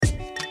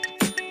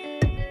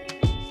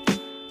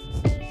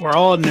We're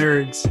all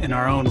nerds in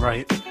our own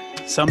right.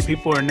 Some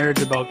people are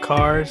nerds about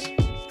cars,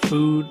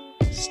 food,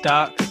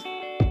 stocks,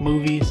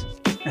 movies,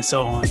 and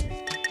so on.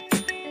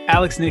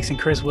 Alex Nix and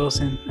Chris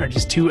Wilson are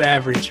just two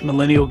average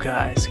millennial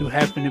guys who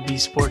happen to be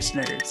sports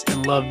nerds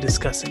and love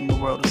discussing the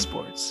world of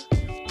sports.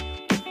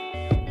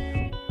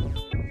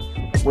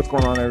 What's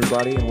going on,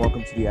 everybody, and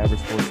welcome to the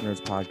Average Sports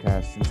Nerds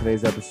podcast. In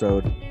today's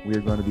episode, we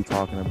are going to be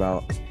talking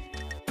about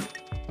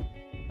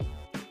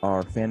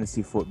our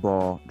fantasy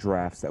football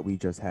drafts that we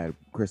just had.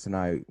 Chris and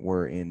I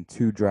were in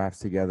two drafts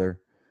together.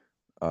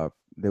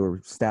 They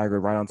were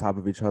staggered right on top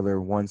of each other.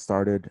 One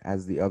started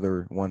as the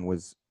other one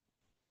was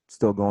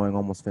still going,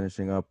 almost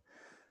finishing up.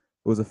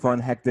 It was a fun,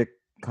 hectic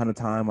kind of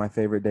time. My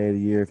favorite day of the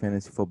year,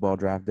 fantasy football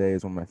draft day,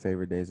 is one of my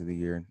favorite days of the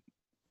year.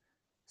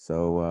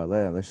 So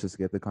let's just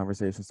get the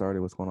conversation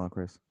started. What's going on,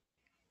 Chris?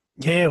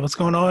 Yeah, what's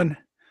going on?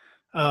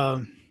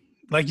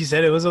 Like you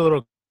said, it was a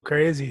little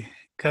crazy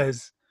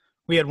because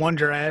we had one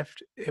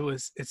draft.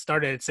 It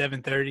started at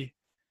 7:30,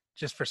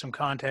 just for some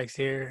context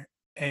here.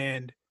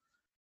 And,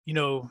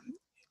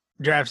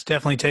 drafts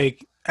definitely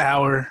take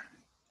hour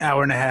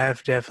and a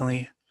half,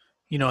 definitely.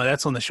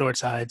 That's on the short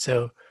side.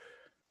 So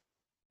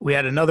we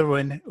had another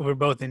one. We're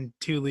both in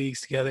two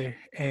leagues together,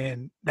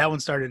 and that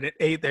one started at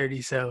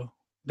 8:30. So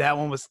that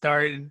one was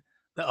starting.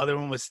 The other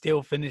one was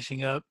still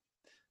finishing up.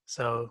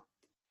 So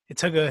it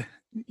took a,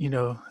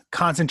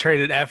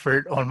 concentrated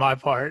effort on my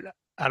part.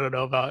 I don't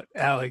know about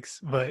Alex,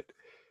 but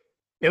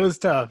it was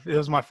tough. It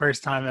was my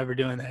first time ever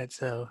doing that.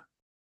 So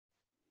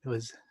it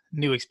was a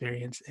new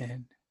experience.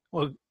 And,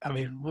 well, I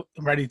mean,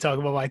 I'm ready to talk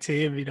about my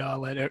team. I'll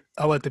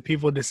let the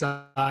people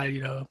decide.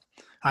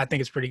 I think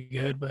it's pretty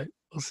good, but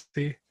we'll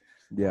see.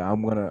 Yeah,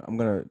 I'm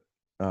gonna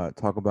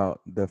talk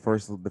about the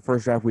first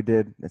draft we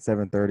did at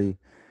 7:30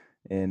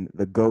 in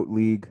the GOAT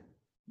League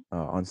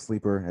on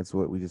Sleeper. That's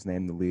what we just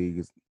named the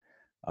league.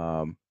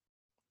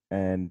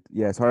 And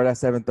yeah, it started at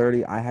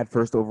 7:30. I had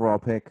first overall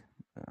pick.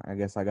 I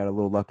guess I got a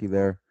little lucky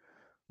there,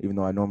 even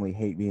though I normally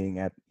hate being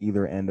at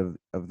either end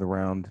of the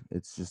round.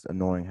 It's just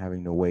annoying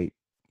having to wait,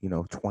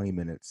 20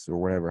 minutes or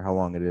whatever, how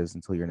long it is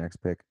until your next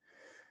pick.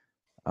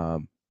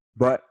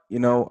 But,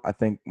 I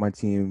think my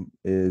team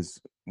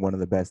is one of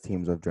the best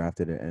teams I've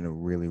drafted in a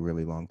really,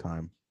 really long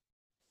time.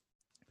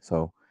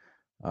 So,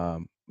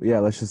 yeah,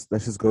 let's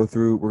just go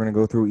through. We're going to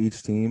go through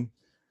each team,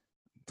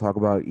 talk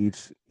about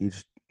each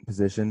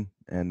position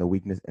and the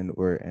weakness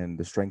and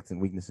the strengths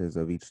and weaknesses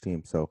of each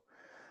team. So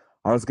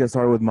I'll just get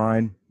started with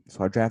mine.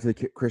 So I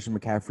drafted Christian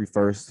McCaffrey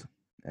first.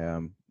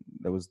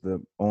 That was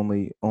the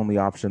only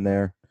option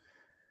there.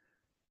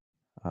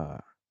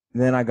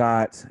 Then I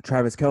got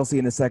Travis Kelce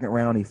in the second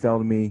round. He fell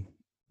to me.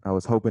 I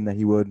was hoping that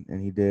he would,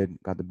 and he did.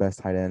 Got the best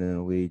tight end in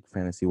the league,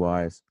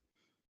 fantasy-wise.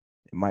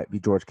 It might be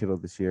George Kittle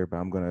this year,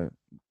 but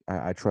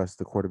I trust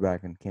the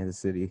quarterback in Kansas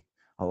City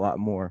a lot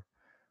more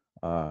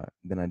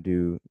than I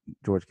do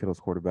George Kittle's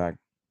quarterback.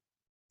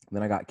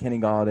 Then I got Kenny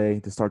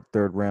Golladay to start the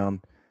third round.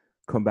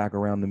 Come back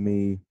around to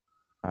me.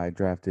 I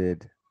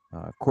drafted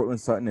Cortland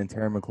Sutton and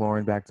Terry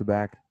McLaurin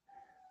back-to-back.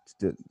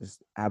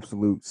 Just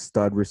absolute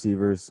stud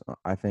receivers,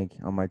 I think,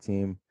 on my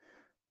team.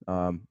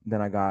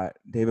 Then I got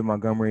David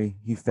Montgomery.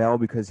 He fell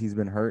because he's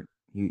been hurt.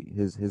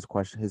 His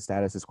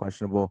status is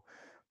questionable,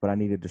 but I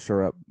needed to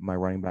shore up my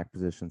running back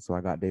position, so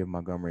I got David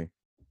Montgomery.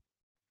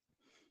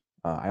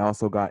 I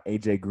also got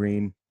AJ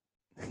Green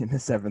in the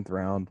seventh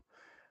round.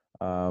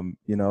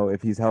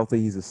 If he's healthy,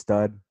 he's a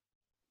stud.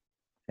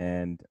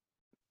 And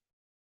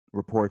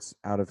reports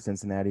out of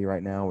Cincinnati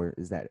right now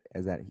is that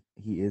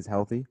he is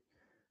healthy.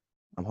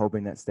 I'm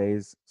hoping that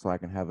stays so I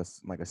can have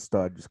a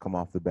stud just come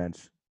off the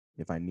bench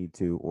if I need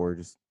to, or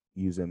just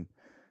use him.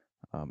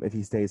 If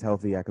he stays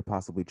healthy, I could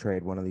possibly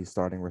trade one of these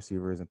starting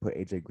receivers and put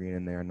AJ Green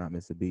in there and not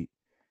miss a beat.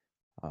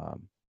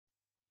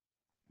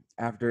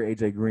 After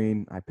AJ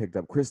Green, I picked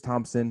up Chris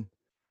Thompson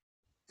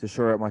to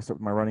shore up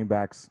my running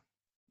backs.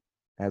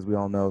 As we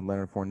all know,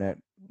 Leonard Fournette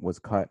was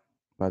cut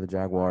by the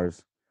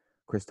Jaguars.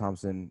 Chris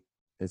Thompson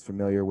is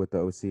familiar with the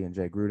OC and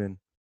Jay Gruden.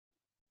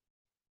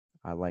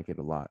 I like it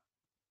a lot,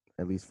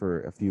 at least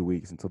for a few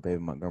weeks until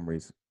David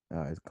Montgomery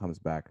comes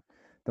back.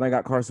 Then I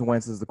got Carson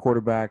Wentz as the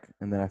quarterback,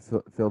 and then I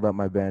filled up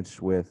my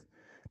bench with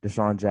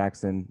Deshaun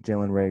Jackson,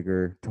 Jalen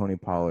Reagor, Tony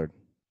Pollard.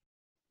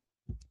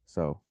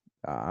 So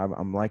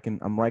I'm liking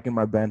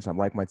my bench. I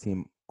like my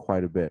team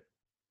quite a bit.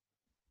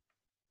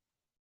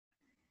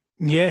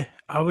 Yeah,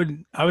 I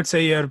would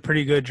say you had a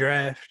pretty good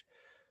draft.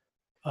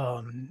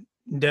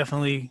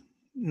 Definitely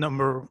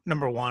number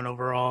one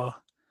overall.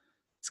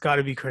 It's got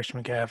to be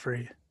Christian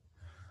McCaffrey.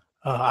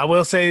 I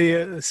will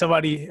say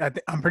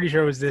I'm pretty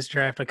sure it was this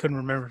draft. I couldn't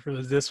remember if it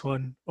was this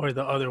one or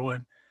the other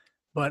one,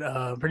 but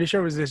I'm pretty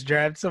sure it was this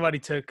draft. Somebody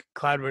took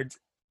Clyde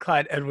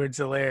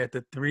Edwards-Helaire at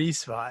the 3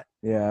 spot.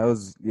 Yeah,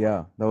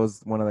 that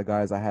was one of the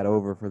guys I had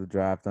over for the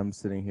draft. I'm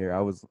sitting here.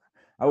 I was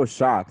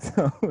shocked.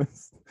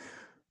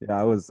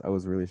 I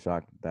was really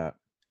shocked at that.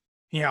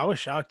 Yeah, I was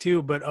shocked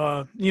too, but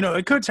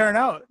it could turn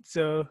out.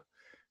 So,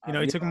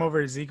 he took him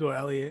over Ezekiel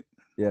Elliott.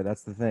 Yeah,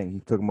 that's the thing.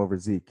 He took him over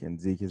Zeke, and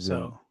Zeke is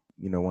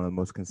one of the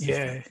most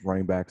consistent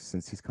running backs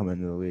since he's come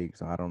into the league.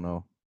 So I don't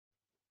know.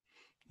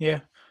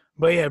 Yeah.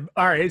 But yeah,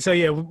 all right. So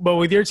yeah, but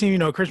with your team,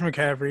 Chris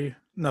McCaffrey,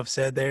 enough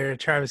said there.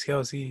 Travis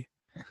Kelsey,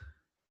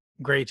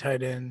 great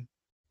tight end,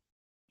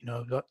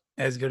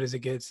 as good as it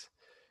gets.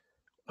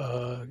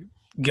 Uh,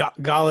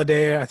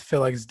 Galladay, I feel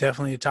like is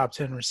definitely a top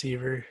 10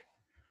 receiver.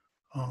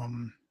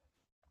 Um,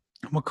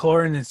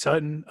 McLaurin and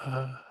Sutton.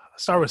 I'll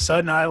start with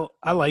Sutton.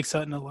 I like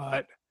Sutton a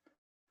lot.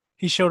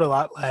 He showed a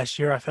lot last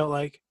year. I felt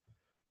like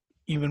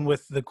even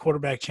with the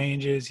quarterback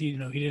changes, he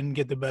didn't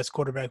get the best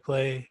quarterback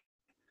play.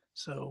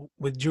 So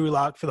with Drew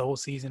Lock for the whole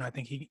season, I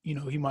think he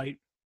might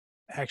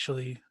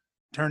actually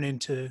turn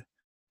into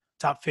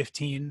top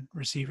 15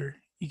 receiver.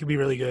 He could be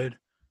really good.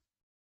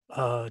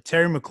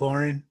 Terry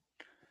McLaurin,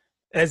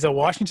 as a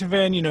Washington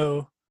fan,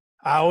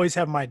 I always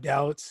have my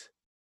doubts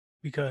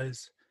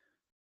because,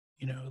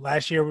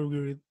 last year we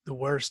were the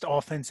worst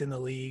offense in the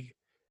league.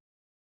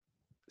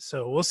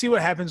 So we'll see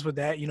what happens with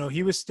that.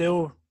 He was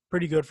still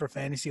pretty good for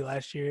fantasy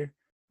last year,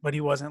 but he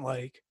wasn't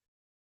like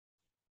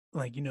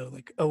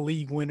a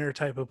league winner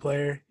type of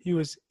player. He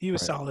was Right.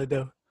 solid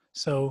though.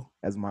 So,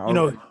 As my you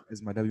know,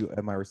 as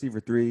my receiver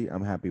 3,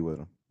 I'm happy with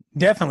him.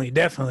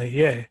 definitely,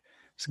 yeah.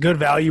 It's good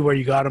value where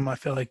you got him, I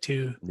feel like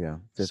too. Yeah,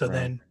 fifth So round.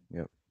 then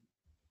Yep.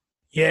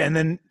 yeah, and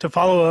then to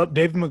follow up,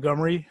 David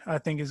Montgomery, I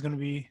think is going to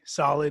be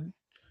solid.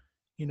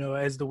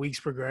 As the weeks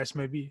progress,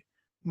 maybe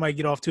might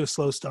get off to a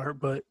slow start,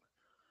 but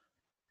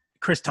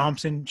Chris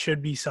Thompson should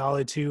be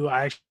solid too.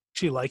 I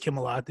actually like him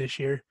a lot this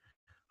year.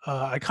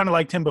 I kind of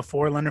liked him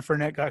before Leonard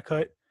Fournette got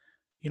cut.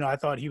 I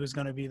thought he was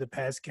going to be the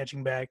pass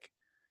catching back.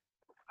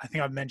 I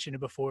think I've mentioned it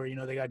before.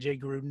 They got Jay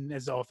Gruden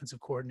as the offensive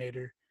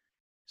coordinator,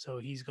 so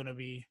he's going to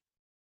be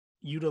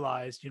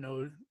utilized.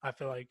 I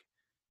feel like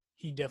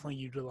he definitely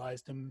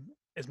utilized him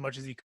as much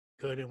as he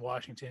could in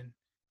Washington,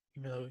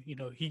 even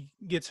though he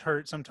gets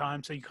hurt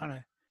sometimes. So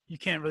you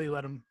can't really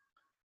let him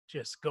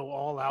just go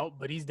all out.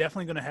 But he's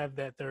definitely going to have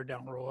that third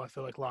down role. I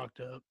feel like locked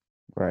up.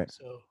 Right.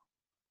 So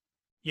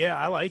yeah,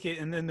 I like it.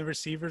 And then the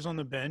receivers on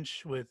the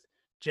bench with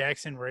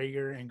Jackson,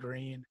 Rager, and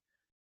Green,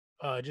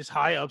 just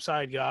high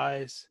upside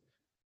guys.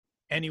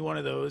 Any one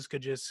of those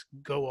could just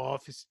go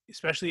off,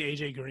 especially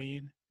AJ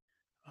Green.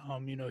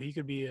 He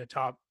could be a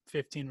top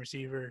 15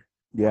 receiver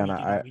Yeah, and week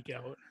in and week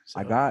out.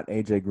 I So got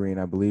AJ Green.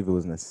 I believe it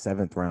was in the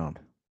 7th round.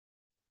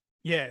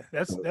 yeah,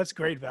 that's So, that's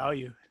great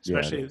value, yeah, it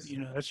especially is.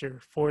 that's your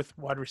fourth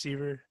wide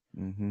receiver.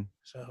 Mm-hmm.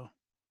 So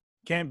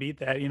can't beat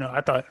that.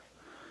 I thought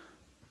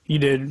you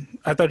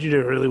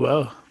did really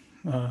well.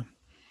 Uh,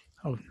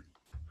 oh,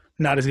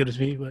 not as good as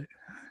me, but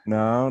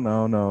No,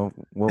 no, no.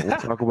 We'll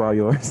talk about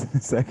yours in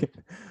a second.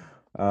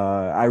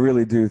 I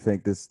really do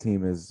think this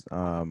team is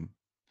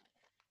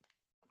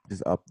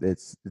just up.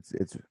 It's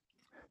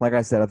like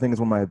I said. I think it's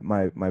one of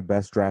my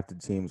best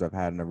drafted teams I've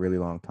had in a really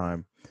long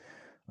time.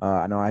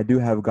 I know I do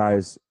have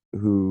guys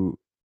who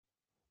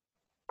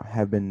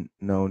have been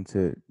known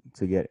to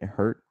get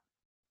hurt.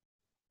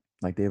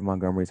 Like David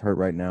Montgomery's hurt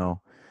right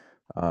now.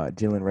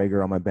 Jalen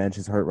Rager on my bench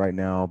is hurt right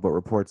now, but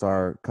reports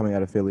are coming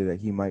out of Philly that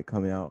he might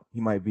come out. He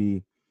might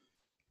be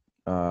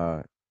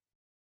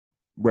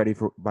ready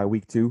for by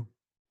week 2.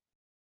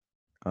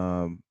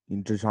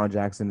 Deshaun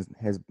Jackson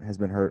has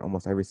been hurt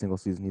almost every single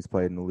season he's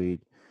played in the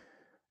league,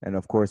 and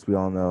of course we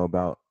all know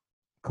about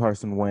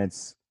Carson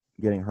Wentz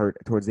getting hurt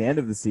towards the end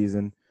of the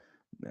season.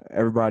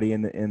 Everybody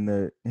in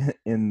the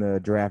in the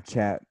draft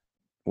chat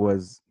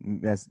was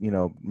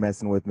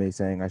messing with me,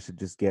 saying I should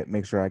just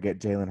make sure I get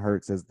Jalen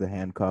Hurts as the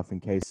handcuff in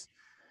case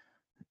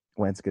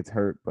Wentz gets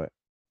hurt, but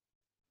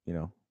you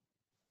know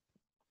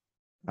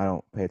I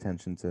don't pay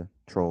attention to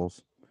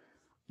trolls.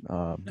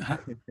 Um,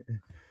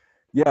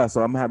 yeah,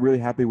 so I'm really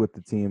happy with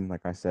the team.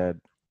 Like I said,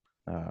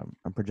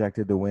 I'm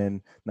projected to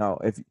win. Now,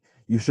 if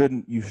you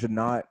should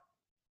not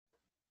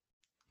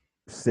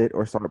sit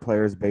or start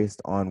players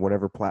based on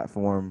whatever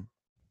platform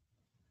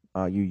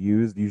you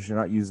use. You should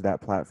not use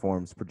that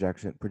platform's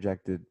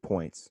projected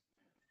points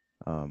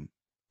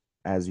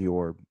as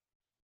your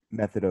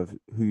method of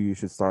who you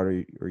should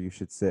start or you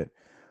should sit.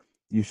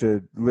 You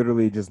should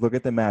literally just look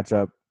at the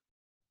matchup.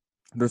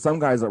 There's some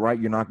guys that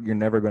you're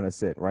never going to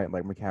sit, right?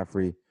 Like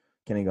McCaffrey,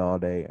 Kenny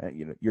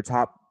Galladay. Your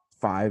top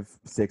 5,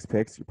 6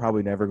 picks, you're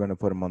probably never going to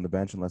put them on the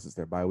bench unless it's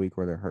their bye week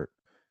or they're hurt.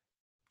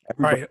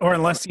 right, or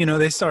unless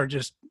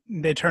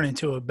they turn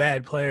into a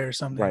bad player or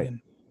something, Right. and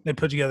they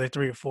put together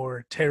 3 or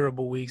 4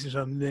 terrible weeks or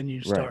something, then you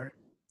Right.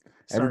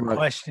 start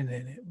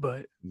questioning it.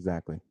 But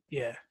exactly.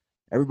 yeah,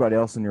 Everybody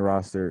else in your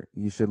roster,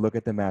 you should look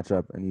at the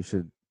matchup and you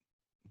should,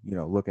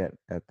 look at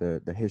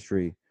the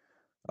history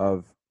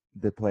of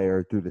the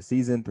player through the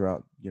season,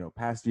 throughout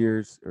past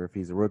years, or if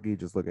he's a rookie,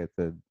 just look at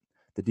the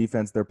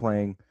defense they're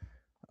playing,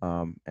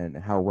 and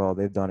how well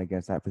they've done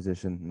against that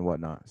position and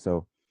whatnot.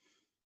 So,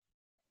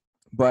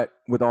 but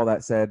with all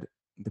that said,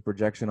 the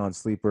projection on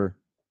Sleeper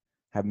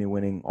have me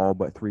winning all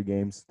but 3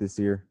 games this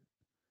year.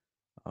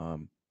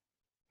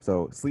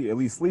 So at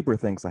least Sleeper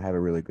thinks I have a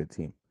really good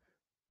team.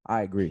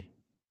 I agree.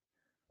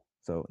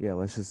 So yeah,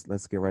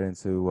 let's get right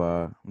into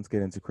let's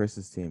get into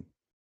Chris's team.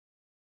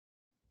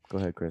 Go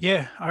ahead, Chris.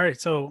 yeah. All right,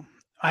 so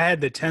I had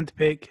the 10th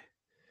pick.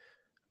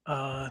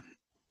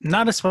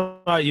 Not a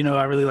spot I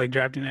really like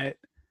drafting at.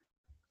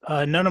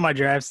 None of my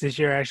drafts this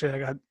year actually I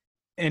got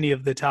any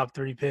of the top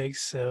 3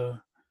 picks, so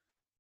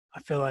I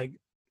feel like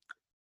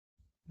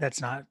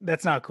that's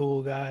not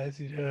cool, guys.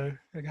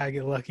 I gotta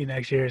get lucky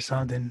next year or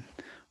something.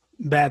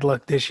 Bad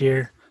luck this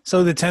year.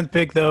 So the 10th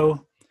pick,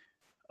 though,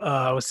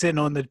 I was sitting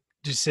on the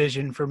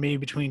decision for me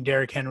between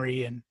Derrick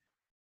Henry and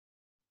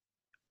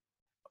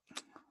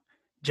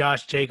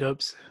Josh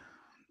Jacobs,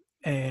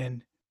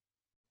 and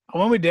I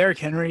went with Derrick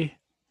Henry.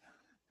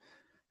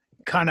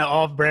 Kind of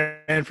off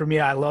brand for me.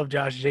 I love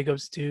Josh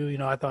Jacobs too.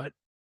 I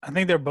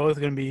think they're both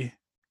going to be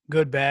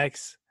good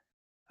backs.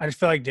 I just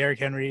feel like Derrick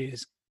Henry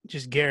is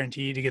just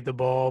guaranteed to get the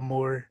ball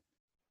more,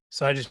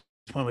 so I just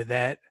went with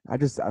that.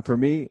 For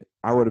me,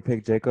 I would have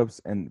picked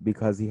Jacobs, and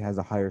because he has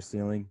a higher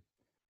ceiling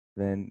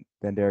than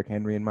Derrick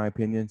Henry, in my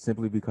opinion,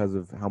 simply because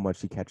of how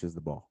much he catches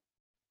the ball.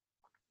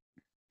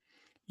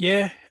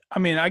 Yeah, I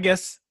mean, I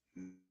guess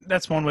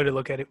that's one way to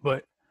look at it,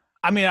 but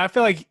I mean, I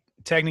feel like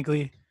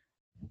technically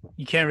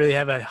you can't really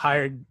have a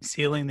higher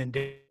ceiling than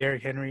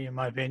Derrick Henry, in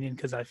my opinion,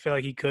 because I feel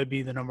like he could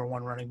be the number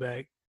one running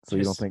back. So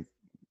you don't think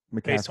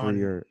based on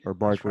McCaffrey or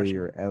Barkley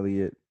or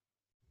Elliott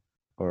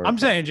or I'm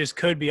saying just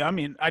could be. I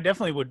mean, I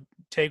definitely would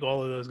take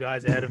all of those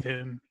guys ahead of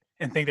him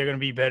and think they're going to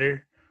be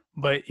better.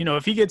 But,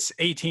 if he gets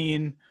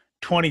 18,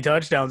 20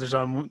 touchdowns or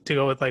something to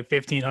go with like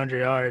 1,500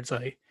 yards,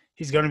 like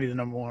he's going to be the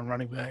number one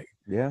running back.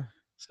 Yeah.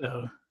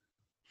 So,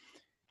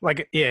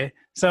 yeah.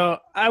 So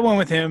I went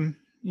with him,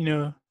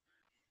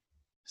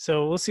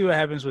 So we'll see what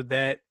happens with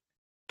that.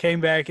 Came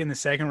back in the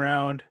second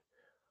round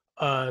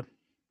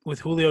with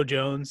Julio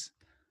Jones.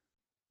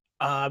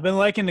 I've been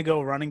liking to go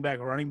running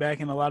back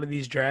in a lot of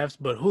these drafts,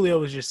 but Julio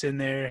was just in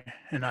there,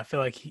 and I feel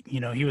like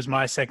he was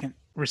my second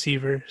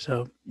receiver.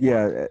 So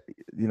yeah,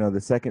 the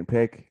second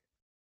pick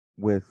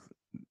the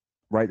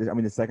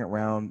second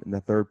round and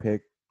the third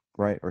pick,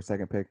 right, or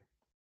second pick.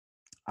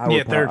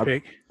 Third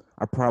pick.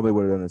 I probably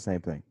would have done the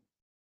same thing.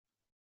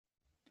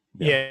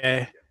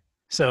 Yeah.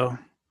 So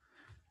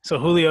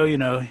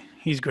Julio,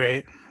 he's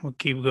great. We'll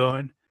keep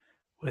going.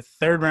 With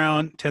third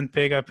round, 10th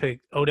pick, I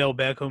picked Odell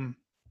Beckham.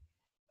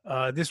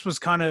 This was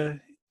kind of,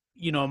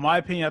 in my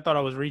opinion, I thought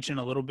I was reaching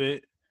a little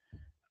bit.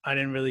 I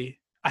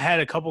had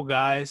a couple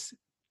guys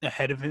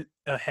ahead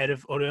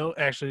of Odell.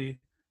 Actually,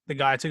 the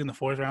guy I took in the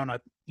fourth round, I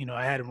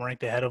had him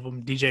ranked ahead of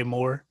him, DJ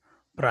Moore,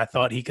 but I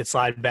thought he could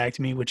slide back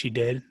to me, which he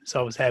did. So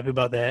I was happy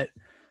about that.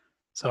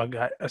 So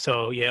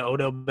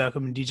Odell Beckham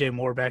and DJ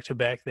Moore back to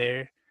back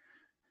there,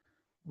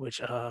 which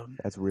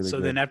that's really so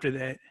good. Then after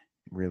that,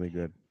 really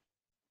good.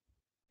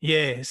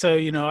 Yeah, so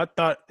I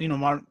thought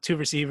my two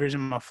receivers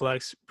and my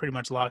flex pretty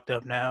much locked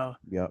up now.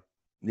 Yep.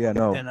 Yeah,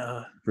 no,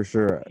 and, for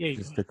sure. Yeah,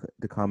 just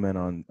to comment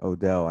on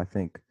Odell, I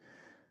think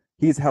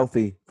he's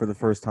healthy for the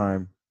first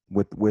time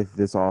with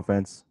this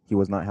offense. He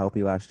was not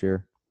healthy last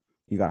year.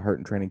 He got hurt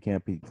in training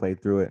camp. He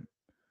played through it.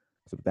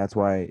 So that's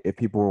why, if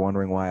people were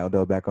wondering why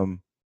Odell Beckham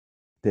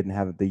didn't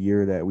have the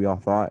year that we all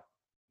thought,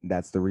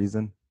 that's the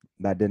reason.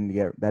 That didn't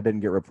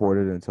get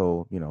reported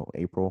until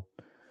April.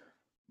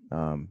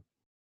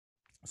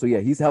 So yeah,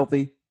 he's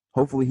healthy.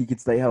 Hopefully he can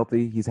stay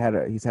healthy. He's had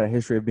a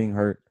history of being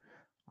hurt.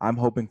 I'm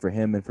hoping for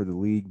him and for the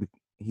league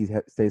he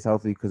stays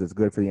healthy, because it's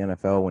good for the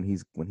NFL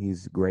when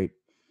he's great,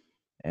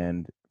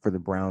 and for the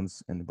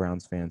Browns and the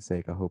Browns fans'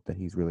 sake, I hope that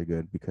he's really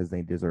good, because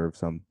they deserve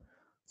some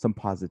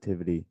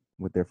positivity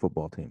with their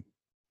football team.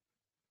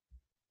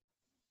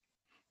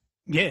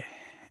 Yeah,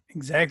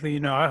 exactly.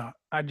 I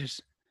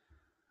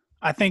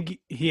think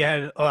he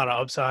had a lot of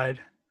upside.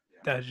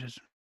 That's just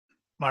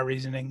my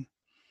reasoning.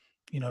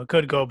 It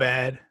could go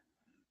bad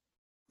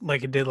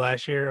like it did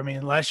last year. I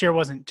mean, last year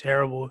wasn't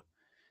terrible.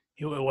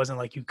 It wasn't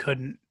like you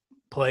couldn't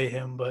play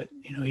him, but,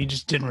 he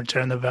just didn't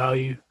return the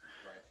value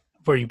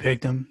where you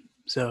picked him.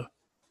 So,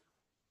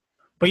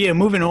 but yeah,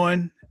 moving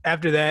on.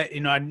 After that,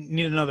 I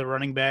need another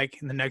running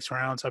back in the next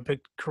round, so I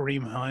picked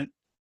Kareem Hunt.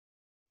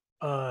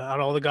 Out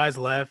of all the guys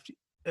left,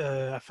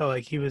 I felt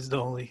like he was the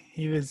only.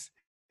 He was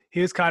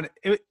kind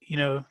of,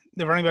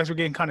 the running backs were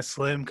getting kind of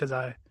slim, because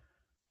I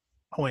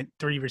went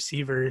 3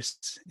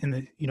 receivers in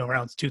the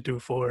rounds 2 through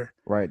 4.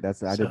 Right.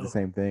 I did the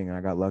same thing, and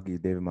I got lucky.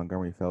 David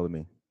Montgomery fell to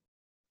me.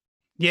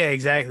 Yeah,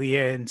 exactly.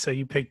 Yeah, and so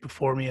you picked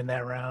before me in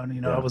that round.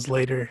 Yeah. I was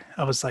later.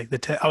 I was like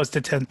I was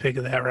the 10th pick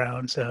of that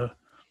round. So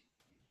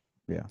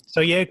yeah.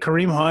 So yeah,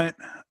 Kareem Hunt.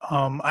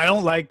 I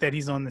don't like that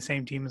he's on the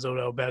same team as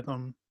Odell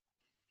Beckham,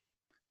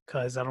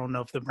 because I don't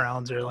know if the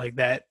Browns are like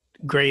that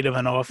great of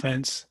an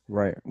offense.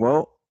 Right.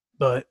 Well,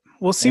 but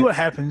we'll see what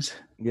happens.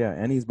 Yeah,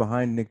 and he's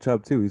behind Nick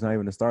Chubb too. He's not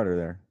even a starter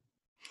there.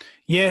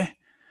 Yeah.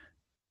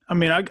 I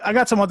mean, I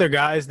got some other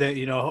guys that,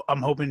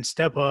 I'm hoping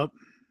step up,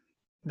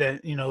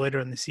 that, later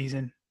in the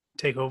season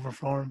take over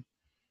for him.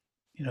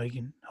 He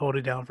can hold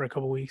it down for a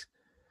couple weeks.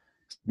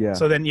 Yeah.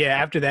 So then,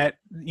 after that,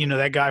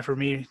 that guy for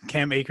me,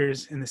 Cam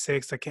Akers in the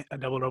 6th, I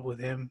doubled up with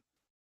him.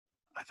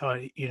 I thought,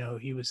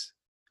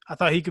 I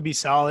thought he could be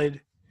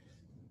solid.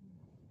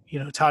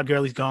 Todd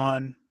Gurley's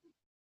gone.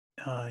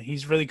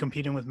 He's really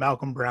competing with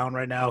Malcolm Brown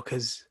right now,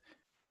 because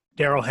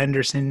Darrell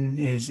Henderson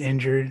is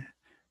injured.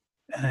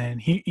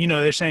 And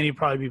they're saying he'd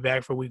probably be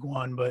back for week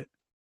 1, but,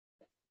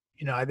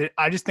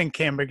 I just think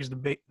Cam Baker's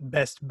the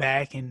best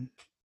back in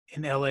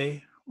LA,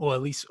 or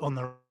at least on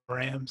the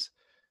Rams.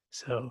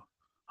 So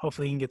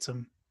hopefully he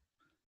can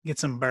get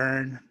some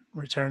burn,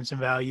 return some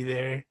value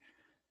there.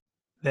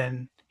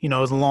 Then it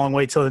was a long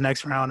way till the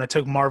next round. I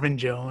took Marvin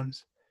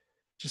Jones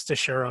just to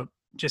shore up,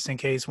 just in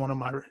case one of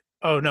my.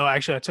 Oh no,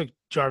 actually I took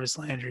Jarvis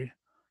Landry.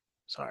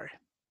 Sorry,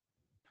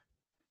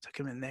 took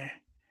him in there,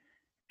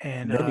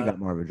 and And then you got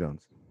Marvin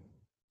Jones.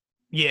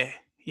 yeah,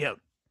 yep.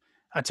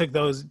 I took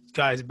those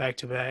guys back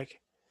to back,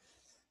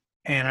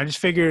 and I just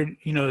figured,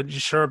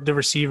 just shore up the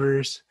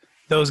receivers.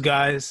 Those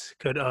guys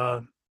could,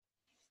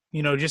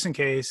 just in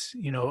case,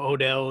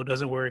 Odell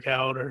doesn't work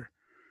out or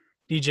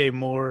DJ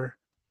Moore.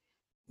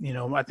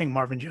 I think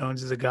Marvin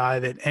Jones is a guy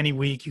that any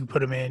week you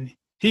put him in,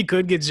 he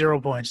could get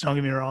 0 points. Don't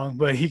get me wrong,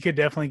 but he could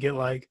definitely get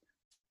like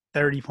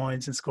 30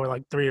 points and score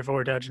like 3 or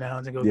 4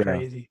 touchdowns and go Yeah,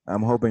 crazy.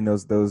 I'm hoping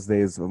those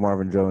days of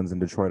Marvin Jones in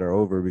Detroit are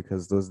over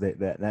because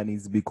that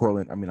needs to be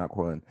Cortland. I mean, not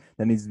Cortland.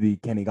 That needs to be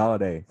Kenny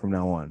Galladay from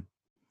now on.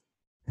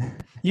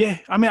 Yeah,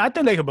 I mean, I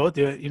think they could both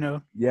do it.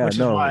 Yeah, Which is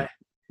no, why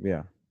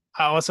yeah,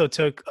 I also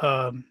took.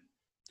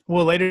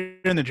 Later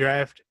in the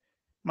draft,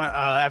 my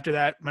after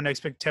that, my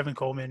next pick, Tevin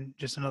Coleman,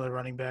 just another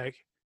running back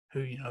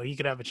who he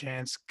could have a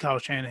chance. Kyle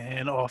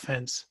Shanahan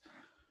offense,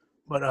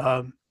 but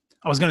I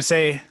was gonna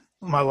say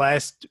my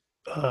last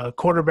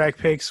quarterback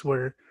picks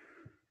were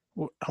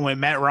I went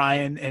Matt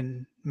Ryan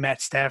and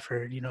Matt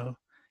Stafford.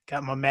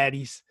 Got my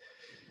Matties.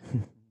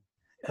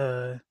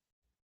 Uh,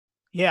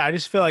 yeah, I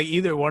just feel like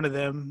either one of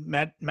them,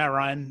 Matt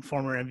Ryan,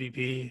 former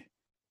MVP,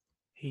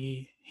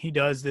 he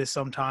does this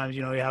sometimes.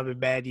 You have a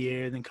bad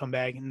year, then come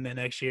back in the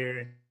next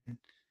year and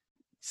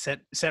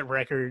set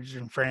records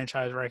and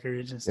franchise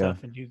records and yeah,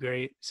 stuff and do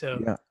great. So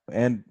yeah.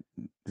 And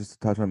just to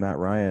touch on Matt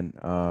Ryan,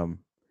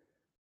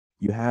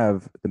 you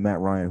have the Matt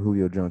Ryan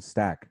Julio Jones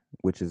stack,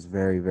 which is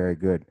very, very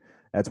good.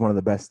 That's one of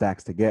the best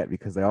stacks to get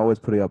because they always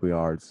put up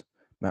yards.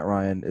 Matt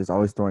Ryan is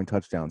always throwing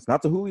touchdowns.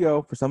 Not to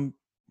Julio for some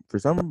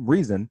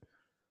reason,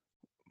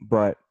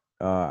 but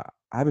I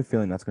have a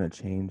feeling that's going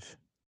to change.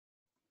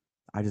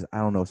 I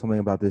don't know, something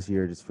about this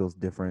year just feels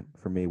different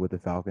for me with the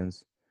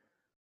Falcons.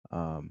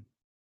 Um,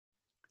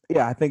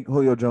 yeah, I think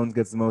Julio Jones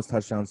gets the most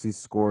touchdowns he's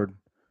scored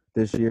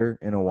this year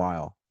in a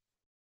while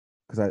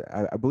because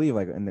I believe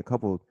like in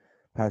the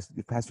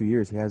past few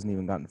years he hasn't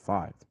even gotten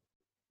 5.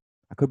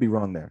 I could be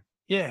wrong there.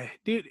 yeah,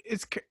 dude,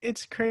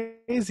 it's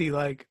crazy.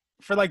 Like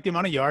for like the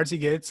amount of yards he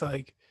gets,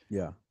 like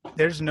Yeah,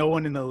 there's no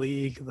one in the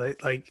league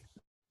that like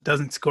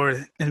doesn't score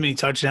as many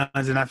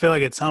touchdowns. And I feel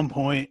like at some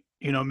point,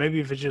 maybe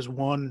if it's just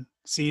one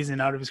season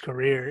out of his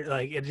career,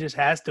 like it just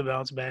has to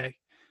bounce back.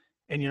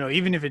 And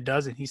even if it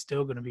doesn't, he's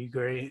still going to be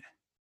great.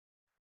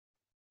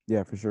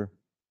 yeah, for sure.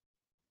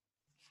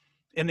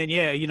 And then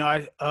yeah,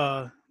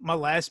 I my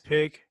last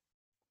pick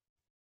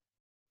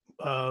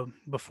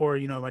before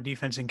my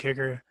defense and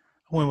kicker,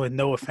 I went with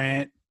Noah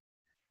Fant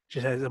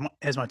just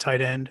as my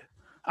tight end.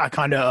 I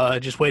kind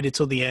of just waited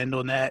till the end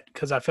on that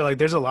because I feel like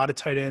there's a lot of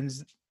tight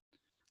ends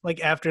like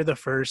after the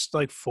first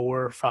like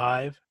 4 or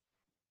 5.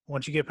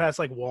 Once you get past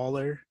like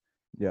Waller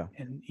Yeah,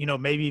 and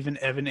maybe even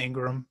Evan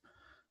Ingram,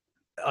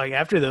 like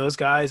after those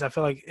guys, I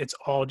feel like it's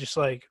all just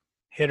like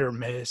hit or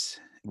miss.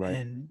 right.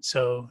 And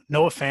so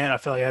Noah Fant, I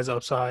feel like has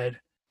upside.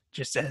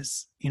 Just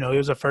as he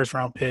was a first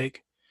round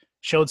pick,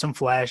 showed some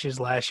flashes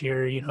last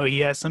year. He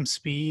has some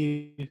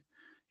speed.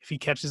 If he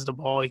catches the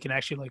ball, he can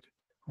actually like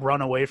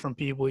run away from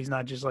people. He's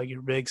not just like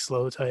your big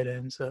slow tight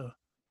end. So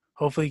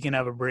hopefully he can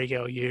have a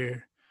breakout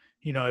year.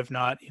 If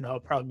not, I'll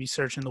probably be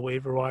searching the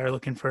waiver wire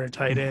looking for a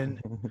tight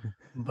end.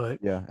 But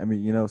Yeah, I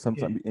mean, yeah,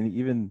 sometimes and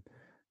even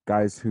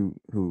guys who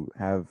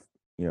have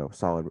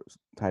solid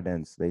tight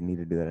ends, they need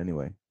to do that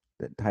anyway.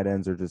 That tight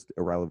ends are just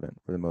irrelevant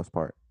for the most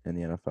part in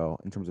the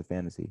NFL in terms of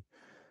fantasy,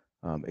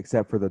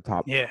 except for the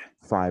top yeah,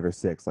 5 or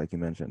 6, like you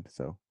mentioned.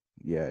 So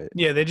yeah,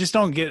 yeah, they just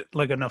don't get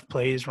like enough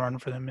plays run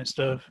for them and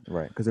stuff.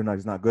 right, because they're not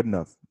just not good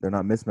enough. They're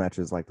not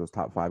mismatches like those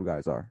top 5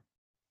 guys are.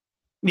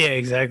 Yeah,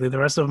 exactly. The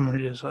rest of them are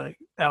just like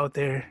out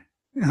there.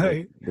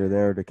 Like, They're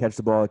there to catch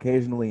the ball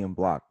occasionally and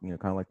block. Kind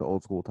of like the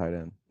old school tight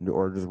end,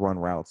 or just run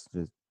routes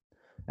just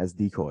as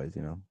decoys.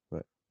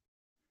 But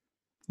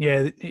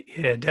yeah,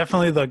 yeah,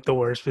 definitely like the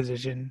worst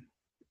position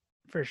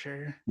for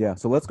sure. yeah,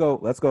 so let's go.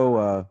 Let's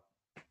go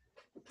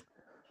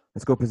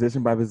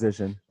position by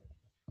position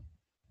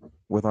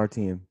with our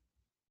team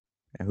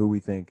and who we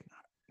think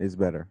is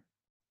better.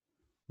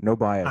 No All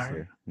bias right,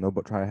 here. No,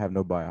 but try to have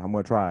no bias. I'm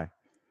gonna try,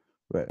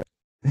 but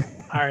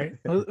all right,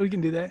 we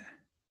can do that.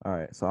 all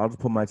right. So I'll just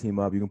pull my team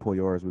up. You can pull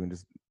yours. We can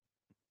just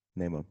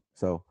name them.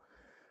 So You want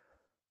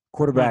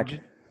quarterback, to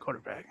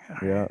quarterback?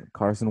 All yeah, right.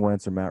 Carson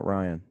Wentz or Matt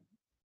Ryan.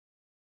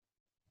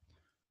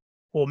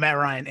 Well, Matt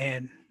Ryan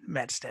and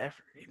Matt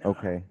Stafford.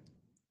 Okay,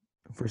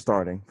 for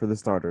the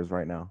starters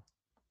right now.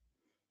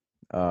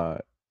 Uh,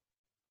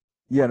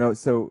 yeah, no.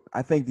 So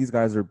I think these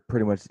guys are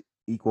pretty much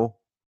equal.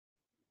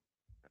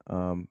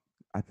 Um,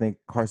 I think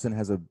Carson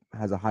has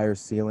a higher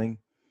ceiling,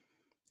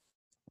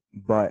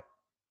 but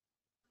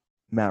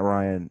Matt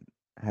Ryan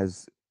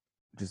has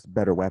just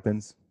better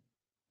weapons.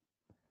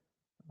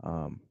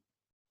 Um,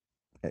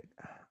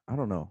 I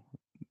don't know.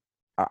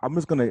 I'm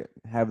just gonna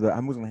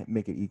I'm just gonna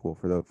make it equal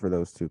for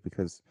those two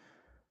because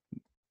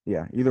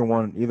yeah, either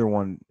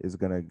one is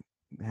gonna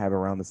have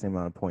around the same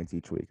amount of points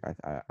each week.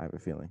 I have a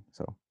feeling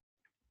so.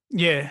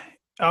 Yeah,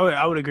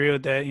 I would agree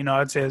with that.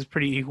 I'd say it's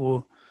pretty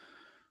equal.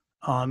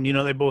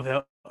 They both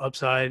have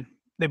upside.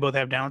 They both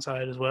have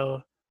downside as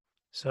well.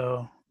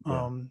 So,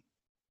 Yeah.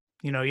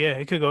 yeah,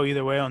 it could go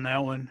either way on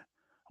that one.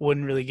 I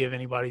wouldn't really give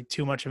anybody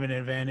too much of an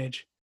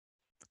advantage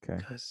Okay.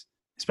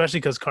 especially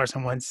because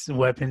Carson Wentz's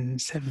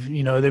weapons have,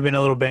 they've been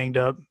a little banged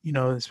up.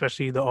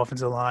 Especially the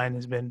offensive line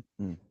has been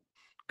Mm.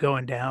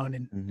 going down,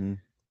 and Mm-hmm.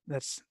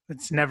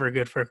 it's never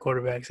good for a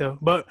quarterback. So,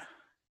 but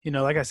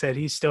like I said,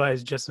 he still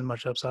has just as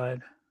much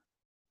upside.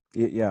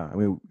 Yeah. I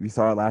mean, we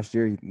saw it last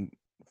year. He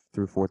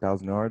threw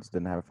 4,000 yards.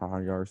 Didn't have a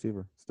 500-yard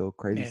receiver. Still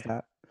crazy Yeah.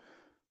 stat.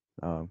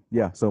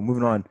 Yeah. So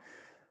moving on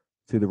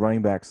to the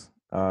running backs.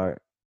 I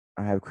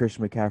have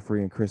Christian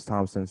McCaffrey and Chris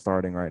Thompson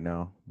starting right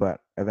now,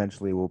 but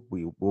eventually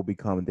we'll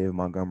become David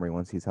Montgomery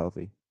once he's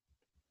healthy.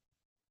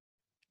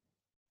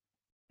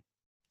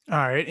 All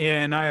right.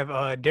 Yeah, and I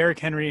have Derrick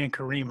Henry and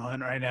Kareem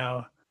Hunt right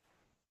now.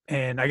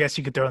 And I guess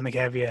you could throw in the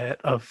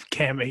caveat of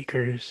Cam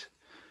Akers,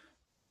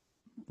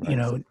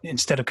 Right.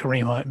 instead of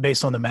Kareem Hunt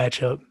based on the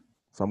matchup.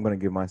 So I'm gonna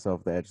give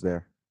myself the edge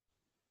there,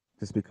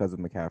 just because of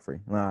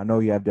McCaffrey. Now, I know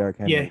you have Derrick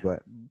Henry, Yeah.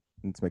 but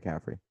it's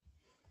McCaffrey.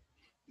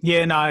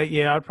 Yeah, no,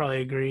 yeah, I'd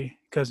probably agree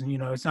because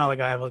it's not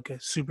like I have like a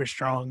super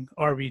strong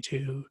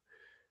RB2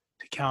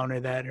 to counter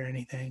that or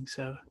anything.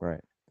 So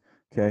Right.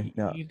 Okay.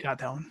 Now, you got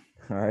that one.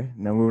 all right.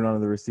 Now moving on to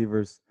the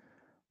receivers.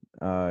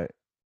 Uh,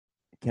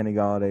 Kenny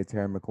Galladay,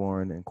 Terry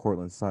McLaurin, and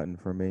Cortland Sutton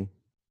for me.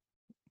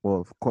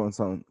 Well, Cortland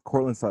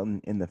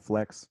Sutton in the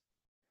flex.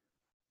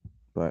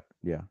 But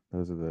yeah,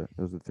 those are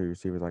the three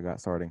receivers I got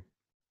starting.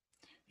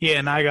 Yeah,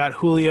 and I got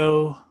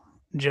Julio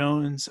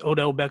Jones,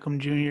 Odell Beckham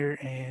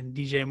Jr., and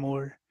DJ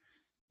Moore.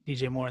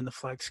 DJ Moore in the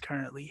flex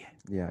currently.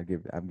 Yeah,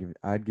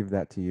 I'd give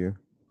that to you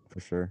for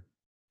sure.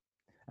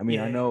 I mean,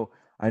 Yeah,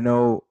 I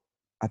know,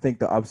 I think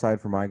the upside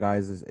for my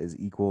guys is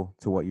equal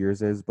to what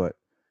yours is, but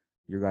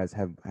your guys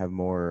have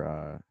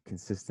more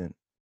consistent.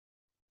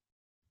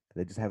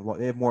 They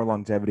have more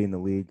longevity in the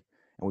league,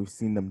 and we've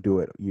seen them do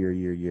it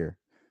year.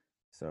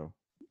 So,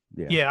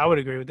 yeah, yeah, I would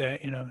agree with that.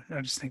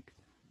 I just think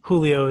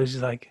Julio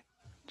is like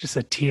just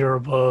a tier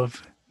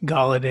above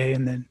Galladay,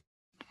 and then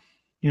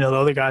the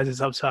other guys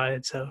is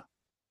upside. So,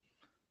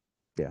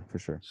 yeah, for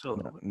sure.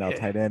 Now yeah,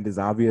 tight end is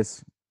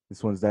obvious.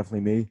 This one's definitely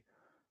me.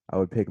 I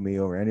would pick me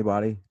over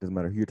anybody. Doesn't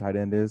matter who your tight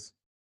end is.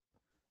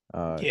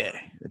 Uh, yeah,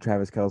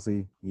 Travis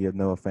Kelce, you have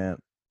Noah Fant.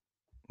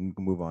 You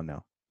can move on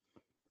now.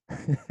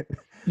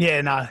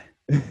 yeah.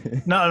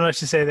 Not much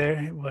to say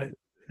there, but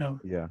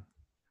Yeah.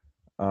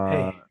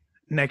 hey,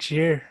 next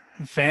year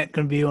Fant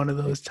can be one of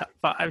It those top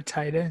 5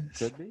 tight ends.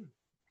 could be.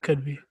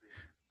 Could be,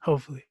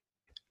 hopefully.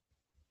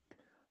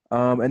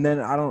 And then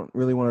I don't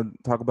really want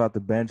to talk about the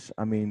bench.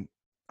 I mean,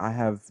 I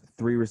have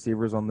 3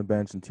 receivers on the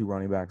bench and 2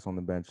 running backs on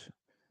the bench.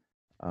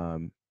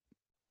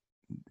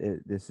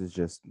 This is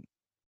just,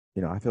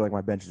 I feel like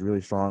my bench is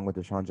really strong with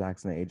Deshaun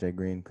Jackson and AJ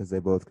Green because they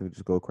both could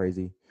just go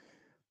crazy.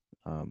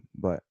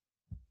 But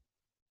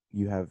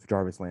you have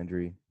Jarvis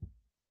Landry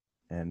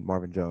and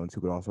Marvin Jones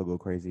who could also go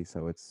crazy.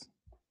 So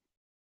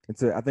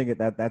I think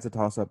that's a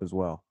toss up as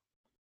well.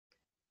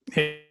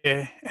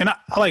 Yeah, and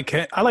I like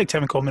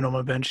Tevin Coleman on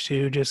my bench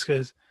too, just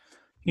because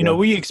Yeah.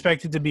 we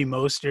expect it to be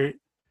Mostert,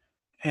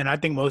 and I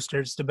think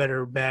Mostert's the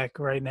better back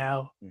right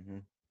now. Mm-hmm.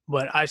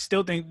 But I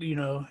still think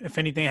if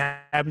anything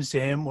happens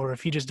to him, or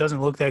if he just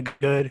doesn't look that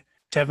good,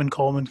 Tevin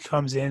Coleman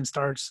comes in,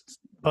 starts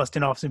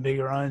busting off some big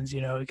runs.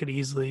 It could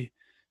easily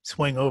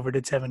swing over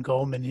to Tevin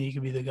Coleman, and he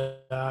could be the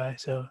guy.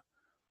 So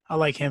I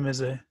like him as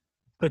a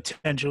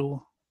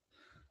potential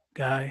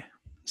guy.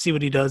 See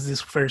what he does this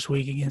first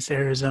week against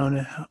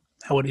Arizona.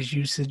 What his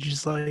usage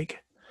is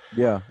like.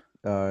 Yeah.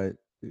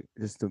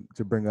 Just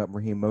to bring up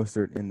Raheem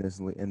Mostert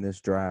in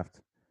this draft,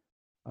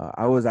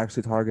 I was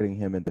actually targeting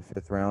him in the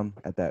 5th round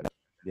at that,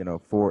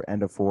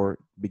 end of 4,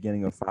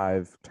 beginning of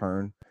 5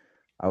 turn.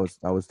 I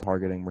was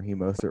targeting Raheem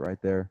Mostert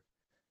right there,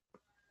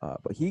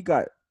 but he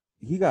got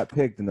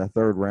picked in the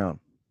 3rd round.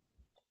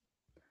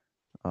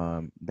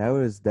 That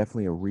was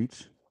definitely a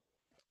reach,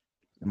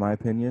 in my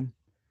opinion.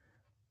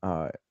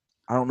 I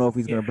don't know if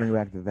he's going to bring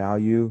back the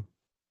value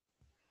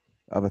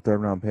of a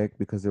 3rd round pick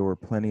because there were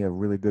plenty of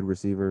really good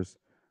receivers,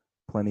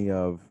 plenty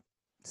of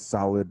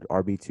solid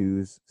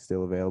RB2s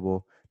still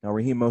available. Now,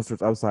 Raheem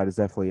Mostert's upside is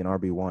definitely an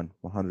RB1,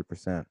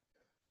 100%.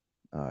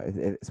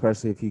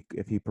 Especially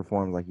if he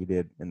performed like he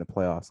did in the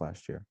playoffs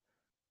last year.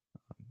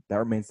 That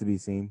remains to be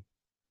seen.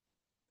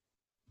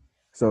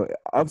 So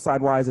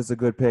upside wise, it's a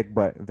good pick,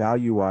 but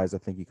value wise, I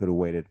think he could have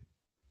waited.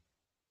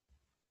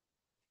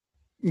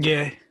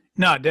 Yeah,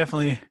 no,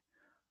 definitely.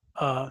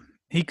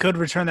 He could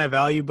return that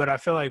value, but I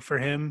feel like for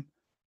him,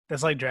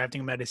 that's like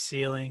drafting him at his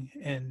ceiling.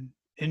 And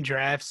in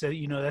drafts,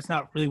 that's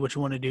not really what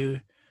you want to do.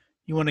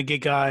 You want to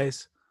get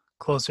guys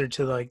closer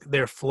to like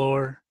their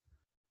floor,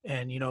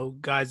 and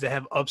guys that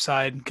have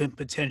upside and can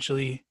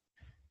potentially,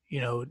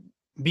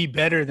 be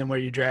better than where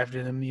you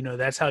drafted them.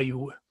 That's how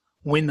you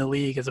win the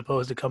league as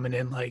opposed to coming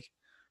in like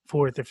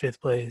fourth or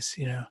fifth place.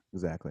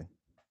 Exactly.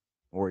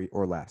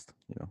 Or last.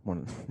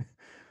 One.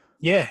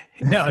 Yeah,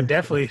 no,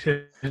 definitely.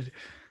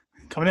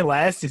 Coming in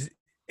last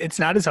it's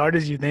not as hard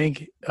as you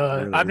think. It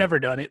I've really. never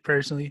done it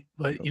personally,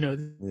 but this is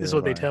Neither have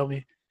what they I. tell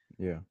me.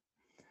 Yeah.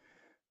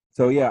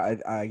 So yeah,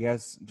 I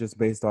guess just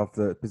based off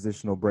the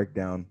positional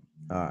breakdown,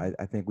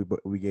 I think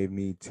we gave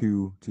me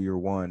 2 to your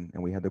 1,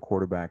 and we had the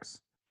quarterbacks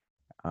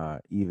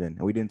even,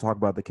 and we didn't talk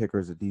about the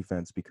kickers or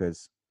defense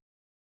because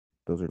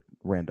those are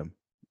random.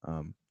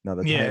 Now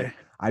the Yeah,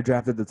 I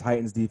drafted the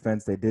Titans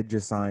defense. They did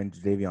just sign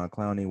Jadeveon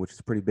Clowney, which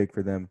is pretty big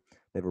for them.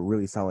 They have a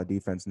really solid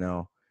defense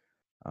now.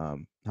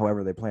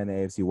 However, they play in the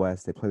AFC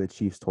West. They play the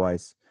Chiefs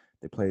twice.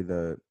 They play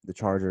the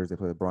Chargers. They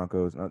play the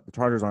Broncos. The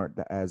Chargers aren't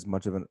as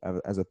much of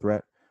as a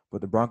threat,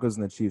 but the Broncos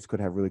and the Chiefs could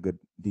have really good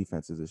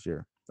defenses this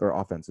year, or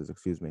offenses,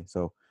 excuse me.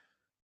 So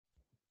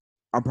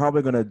I'm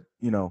probably gonna,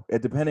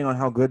 depending on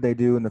how good they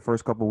do in the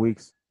first couple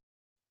weeks,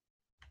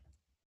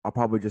 I'll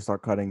probably just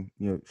start cutting,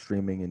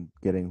 streaming and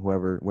getting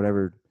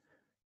whatever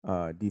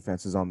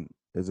defense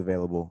is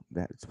available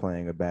that's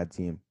playing a bad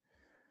team.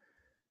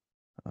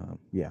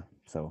 Yeah.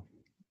 So.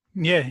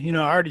 yeah. I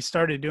already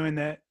started doing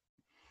that.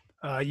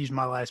 I used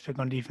my last pick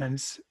on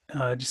defense.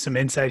 Just some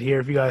insight here.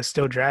 If you guys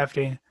still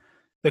drafting,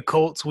 the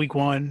Colts week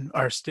 1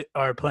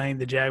 are playing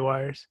the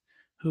Jaguars,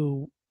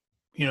 who,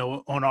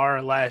 on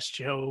our last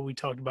show we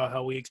talked about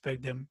how we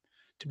expect them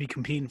to be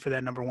competing for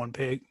that number 1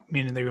 pick,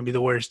 meaning they're going to be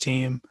the worst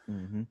team.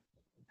 Mm-hmm.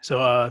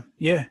 So,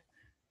 yeah,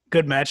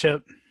 good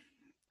matchup.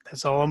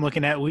 That's all I'm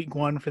looking at week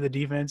 1 for the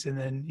defense, and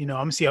then I'm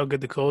gonna see how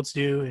good the Colts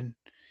do, and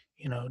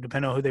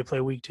depending on who they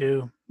play week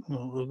 2,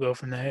 we'll go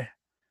from there.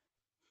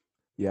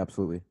 Yeah,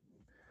 absolutely.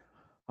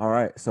 All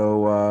right,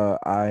 so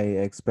I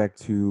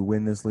expect to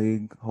win this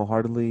league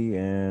wholeheartedly,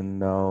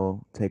 and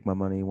I'll take my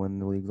money when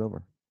the league's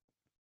over.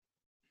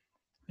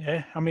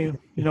 Yeah, I mean,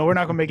 we're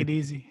not gonna make it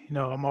easy.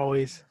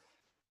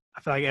 I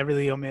feel like every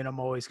league I'm in, I'm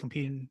always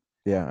competing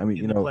Yeah, I mean,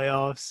 in the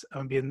playoffs.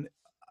 I'm being,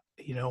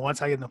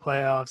 once I get in the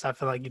playoffs, I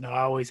feel like I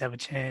always have a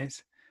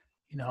chance.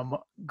 I'm a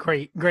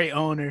great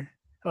owner.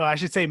 Oh, I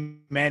should say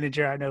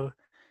manager. I know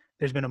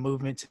there's been a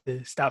movement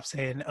to stop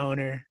saying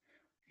owner,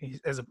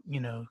 as a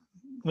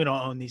we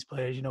don't own these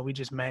players. We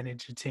just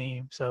manage a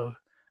team. So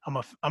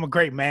I'm a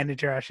great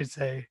manager, I should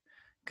say.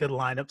 Good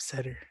lineup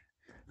setter.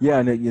 yeah,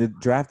 and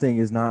drafting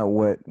is not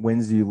what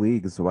wins you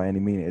leagues by any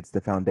means. It's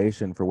the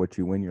foundation for what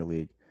you win your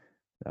league.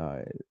 Uh,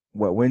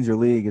 what wins your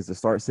league is the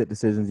start sit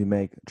decisions you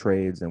make,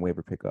 trades, and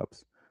waiver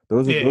pickups.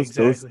 Those are Yeah,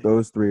 exactly.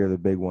 those 3 are the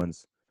big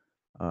ones.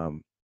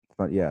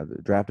 But yeah,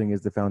 the drafting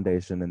is the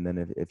foundation, and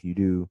then if you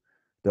do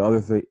the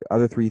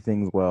other three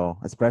things well,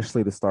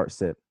 especially the start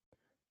sit,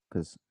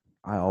 because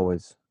I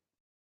always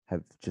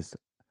have just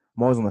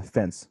I'm always on the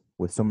fence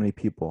with so many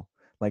people.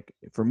 Like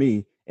for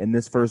me, in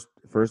this first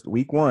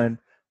week 1,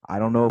 I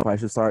don't know if I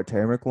should start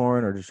Terry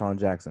McLaurin or Deshaun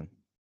Jackson.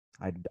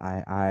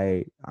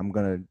 I'm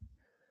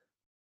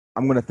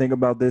gonna think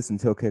about this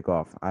until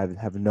kickoff. I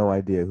have no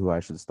idea who I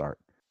should start.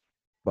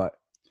 But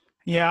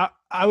Yeah,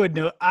 I would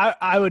know.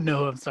 I would know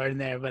who I'm starting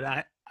there, but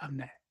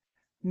I'm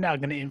not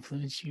going to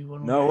influence you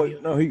one way or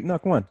the other. no,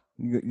 come on.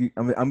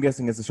 I'm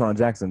guessing it's Deshaun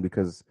Jackson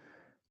because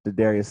the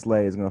Darius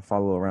Slay is gonna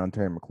follow around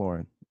Terry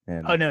McLaurin.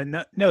 Oh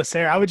And no,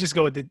 sir. I would just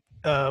go with the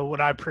what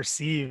I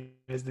perceive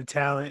as the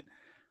talent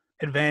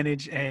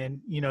advantage,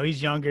 and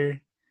he's younger,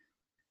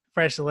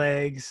 fresh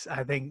legs.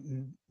 I think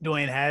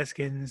Dwayne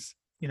Haskins.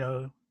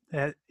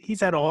 That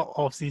he's had all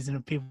off season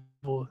of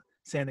people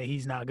saying that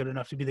he's not good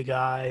enough to be the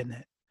guy, and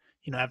that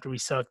after we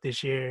suck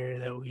this year,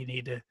 that we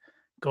need to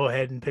go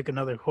ahead and pick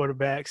another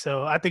quarterback.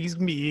 So I think he's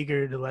gonna be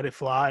eager to let it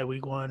fly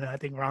week 1. I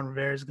think Ron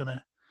Rivera is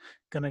gonna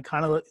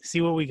kind of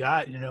see what we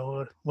got.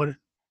 What do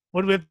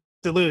we have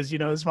to lose?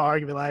 This is my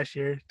argument last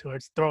year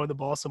towards throwing the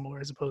ball somewhere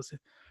as opposed to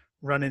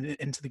running it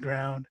into the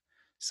ground.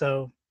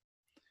 So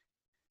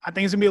I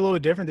think it's gonna be a little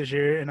different this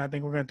year, and I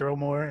think we're gonna throw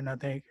more, and I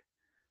think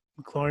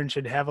McLaurin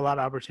should have a lot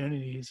of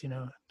opportunities.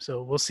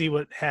 So we'll see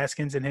what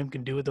Haskins and him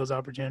can do with those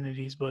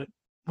opportunities. But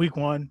week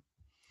 1,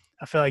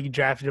 I feel like you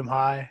drafted him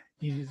high.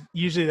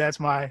 Usually that's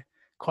my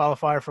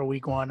qualifier for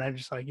week 1. I'm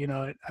just like,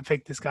 I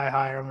picked this guy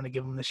higher. I'm gonna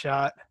give him the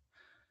shot.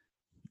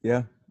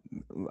 yeah,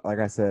 like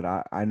I said,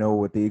 I know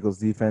what the Eagles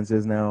defense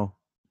is now.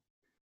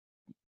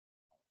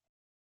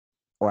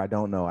 Or I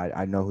don't know.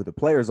 I know who the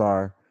players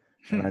are,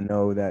 and I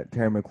know that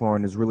Terry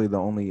McLaurin is really the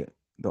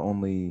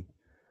only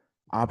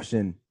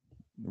option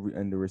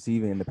in the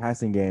receiving in the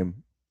passing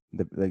game,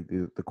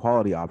 the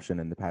quality option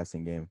in the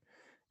passing game.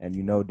 And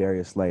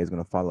Darius Slay is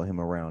going to follow him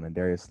around, and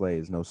Darius Slay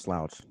is no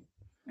slouch.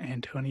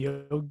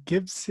 Antonio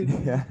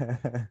Gibson. Yeah.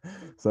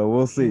 So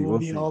we'll He see. will We'll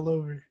be see. all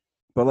over.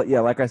 But yeah,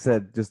 like I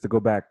said, just to go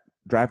back,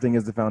 drafting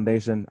is the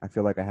foundation. I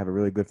feel like I have a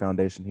really good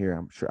foundation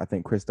here. I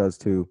think Chris does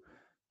too.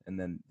 And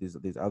then these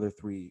other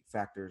 3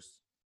 factors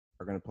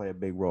are going to play a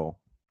big role.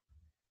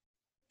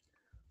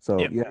 So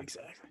Yep, yeah,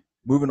 exactly.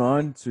 moving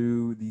on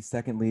to the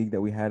second league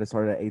that we had. It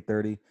started at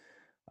 8:30.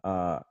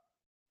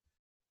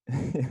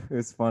 It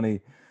was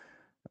funny.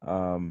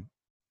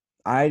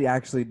 I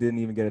actually didn't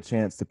even get a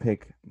chance to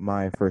pick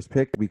my first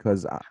pick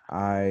because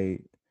I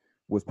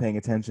was paying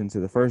attention to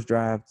the first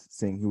draft,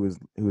 seeing who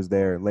was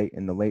there late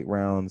in the late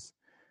rounds.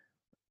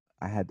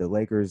 I had the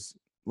Lakers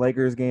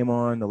game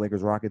on, the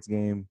Lakers Rockets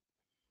game.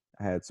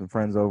 I had some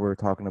friends over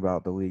talking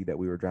about the league that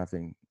we were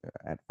drafting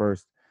at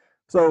first.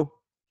 So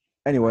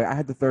anyway, I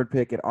had the third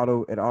pick. It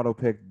auto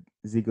picked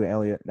Ezekiel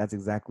Elliott. That's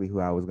exactly who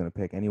I was going to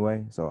pick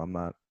anyway. So I'm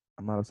not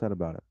upset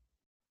about it.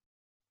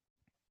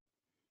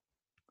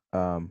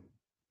 Um,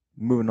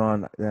 moving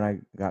on, then I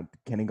got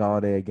Kenny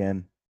Galladay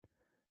again.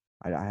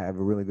 I have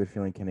a really good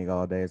feeling Kenny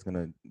Galladay is going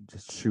to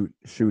just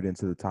shoot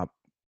into the top,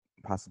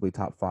 possibly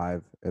top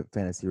five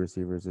fantasy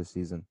receivers this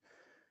season.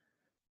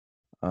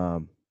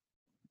 Um,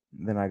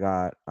 then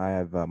I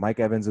have Mike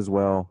Evans as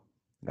well.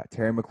 Got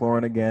Terry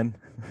McLaurin again.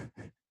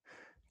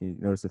 You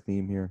notice a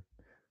theme here.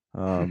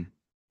 Um,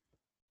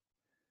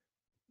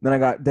 then I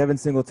got Devin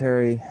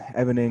Singletary,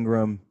 Evan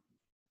Ingram,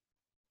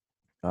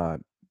 uh,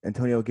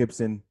 Antonio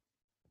Gibson,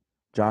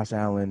 Josh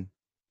Allen.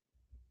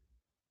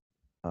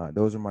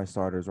 Those are my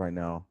starters right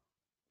now.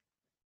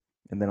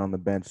 And then on the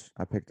bench,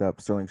 I picked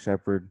up Sterling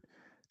Shepard,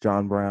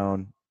 John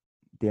Brown,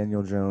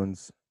 Daniel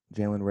Jones,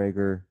 Jalen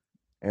Rager,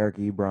 Eric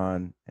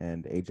Ebron,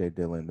 and AJ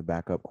Dillon, the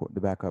backup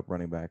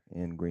running back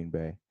in Green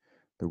Bay,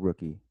 the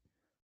rookie.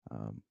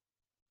 Um,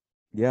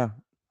 yeah.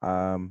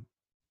 Um,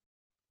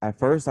 at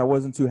first, I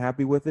wasn't too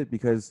happy with it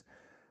because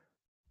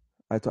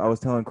I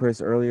was telling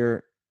Chris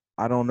earlier,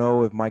 I don't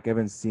know if Mike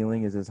Evans'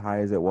 ceiling is as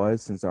high as it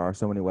was since there are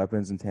so many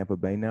weapons in Tampa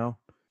Bay now,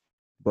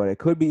 but it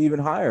could be even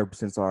higher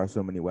since there are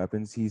so many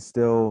weapons. He's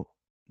still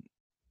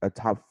a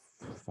top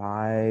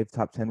five,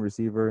 top 10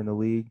 receiver in the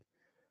league.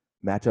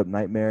 Matchup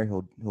nightmare.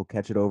 He'll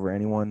catch it over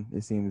anyone.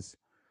 It seems.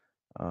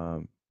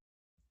 Um,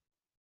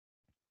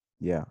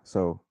 yeah.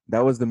 So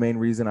that was the main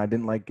reason I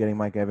didn't like getting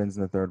Mike Evans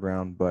in the third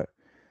round, but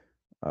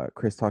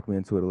Chris talked me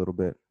into it a little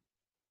bit.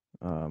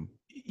 Um,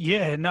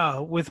 Yeah,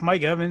 no, with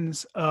Mike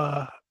Evans,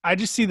 I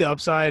just see the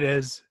upside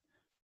as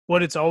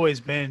what it's always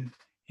been.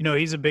 You know,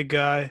 he's a big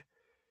guy.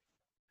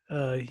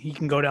 He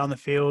can go down the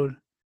field.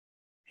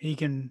 He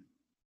can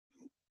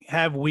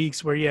have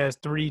weeks where he has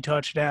 3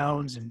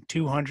 touchdowns and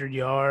 200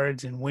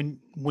 yards and win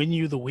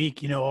you the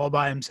week. You know, all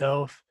by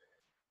himself.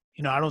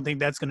 You know, I don't think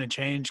that's going to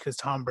change because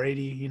Tom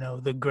Brady, you know,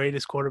 the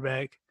greatest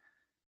quarterback,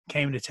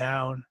 came to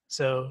town.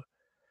 So,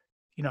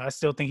 you know, I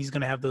still think he's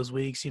going to have those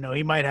weeks. You know,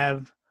 he might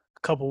have a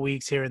couple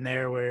weeks here and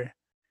there where,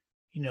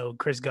 you know,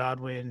 Chris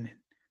Godwin,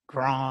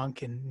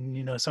 Gronk, and,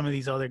 you know, some of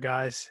these other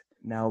guys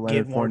Now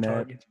get Leonard more Fournette.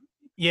 targets.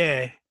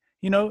 Yeah.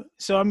 You know,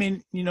 so I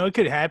mean, you know, it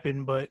could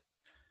happen, but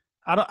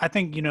I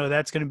think, you know,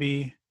 that's going to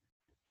be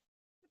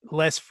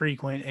less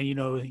frequent and, you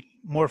know,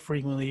 more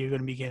frequently you're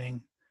going to be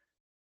getting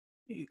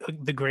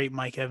the great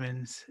Mike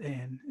Evans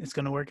and it's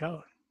going to work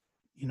out,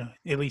 you know,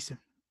 at least in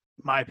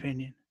my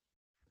opinion.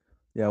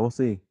 Yeah, we'll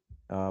see.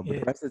 But the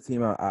Yeah. rest of the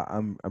team,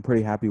 I'm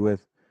pretty happy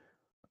with.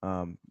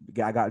 I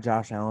got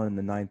Josh Allen in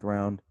the ninth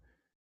round.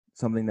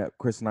 Something that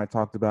Chris and I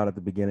talked about at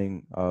the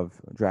beginning of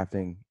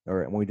drafting,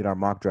 or when we did our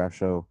mock draft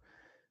show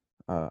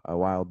a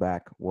while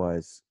back,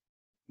 was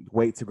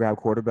wait to grab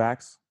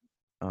quarterbacks.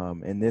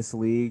 In this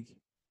league,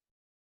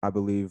 I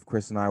believe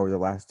Chris and I were the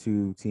last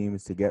two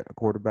teams to get a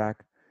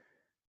quarterback.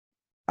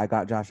 I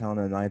got Josh Allen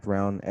in the ninth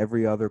round.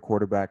 Every other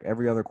quarterback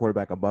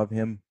above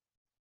him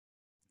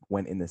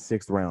went in the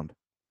sixth round.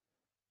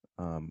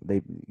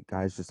 They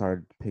guys just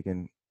started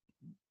picking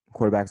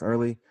quarterbacks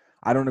early.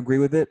 I don't agree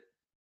with it.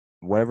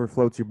 Whatever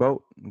floats your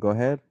boat, go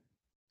ahead.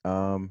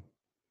 Um,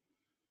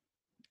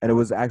 and it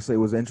was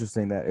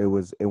interesting that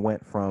it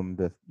went from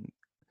the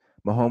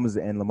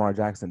Mahomes and Lamar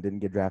Jackson didn't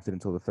get drafted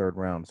until the third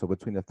round. So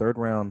between the third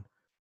round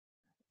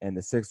and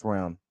the sixth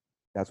round,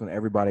 that's when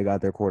everybody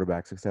got their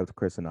quarterbacks except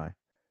Chris and I.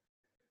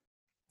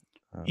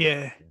 Um,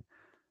 Yeah.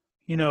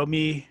 You know,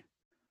 me,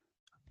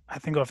 I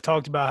think I've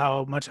talked about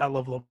how much I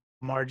love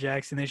Lamar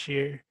Jackson this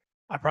year.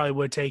 I probably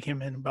would take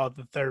him in about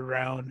the third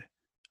round.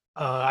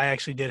 I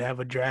actually did have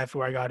a draft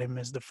where I got him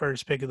as the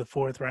first pick of the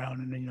fourth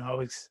round, and you know I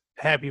was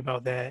happy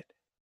about that.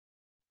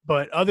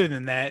 But other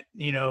than that,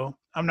 you know,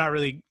 I'm not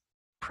really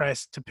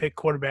pressed to pick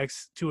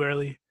quarterbacks too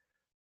early.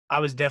 I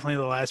was definitely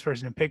the last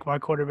person to pick my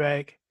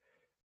quarterback.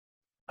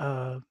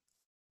 Uh,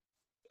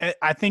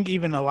 I think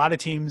even a lot of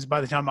teams, by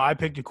the time I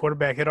picked a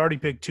quarterback, had already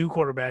picked two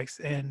quarterbacks.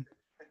 And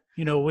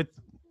you know, with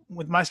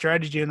my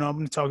strategy, and I'm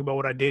going to talk about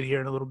what I did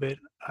here in a little bit.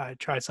 I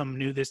tried something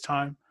new this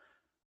time.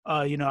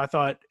 You know, I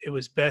thought it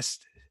was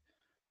best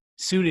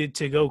suited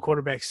to go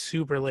quarterback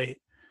super late.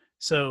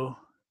 So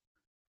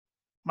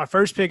my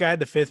first pick, I had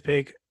the fifth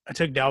pick. I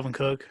took Dalvin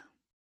Cook.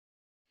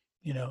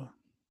 You know,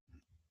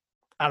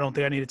 I don't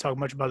think I need to talk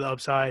much about the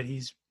upside.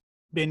 He's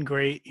been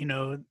great. You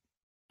know,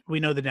 we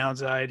know the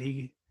downside.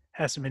 He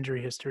has some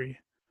injury history.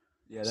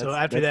 yeah, So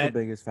that's after that's the that,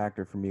 biggest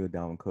factor for me with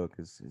Dalvin Cook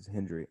is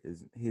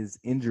his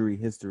injury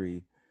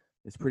history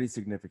is pretty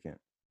significant.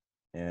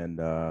 And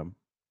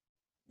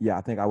yeah,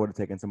 I think I would have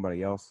taken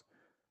somebody else.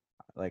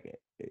 Like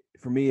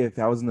for me, if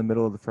I was in the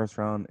middle of the first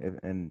round,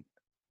 and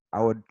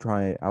I would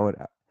try, I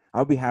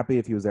would be happy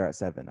if he was there at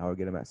 7. I would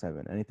get him at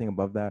 7. Anything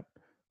above that,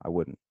 I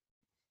wouldn't.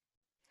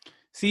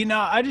 See,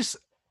 now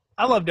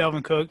I love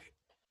Dalvin Cook.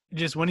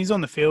 Just when he's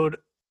on the field,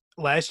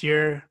 last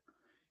year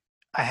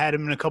I had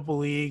him in a couple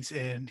leagues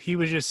and he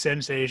was just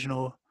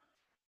sensational.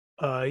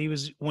 He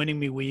was winning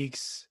me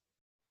weeks.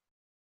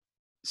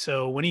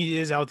 So when he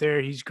is out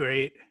there, he's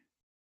great.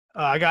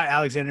 I got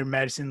Alexander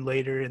Madison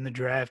later in the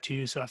draft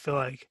too, so I feel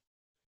like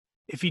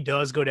if he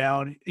does go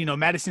down,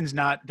 Madison's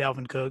not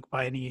Dalvin Cook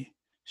by any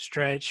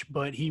stretch,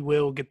 but he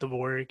will get the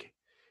work.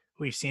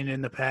 We've seen it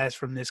in the past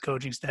from this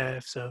coaching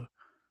staff, so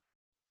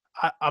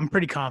I'm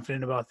pretty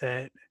confident about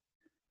that.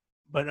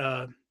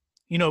 But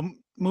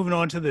moving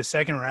on to the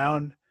second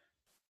round,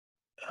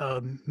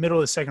 middle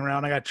of the second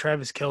round, I got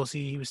Travis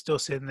Kelce. He was still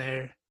sitting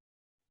there.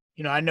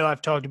 I know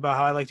I've talked about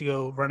how I like to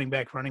go running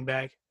back,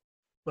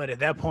 but at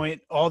that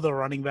point, all the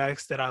running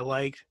backs that I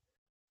liked,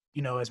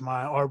 as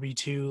my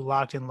RB2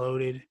 locked and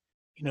loaded,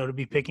 to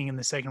be picking in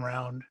the second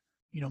round.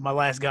 My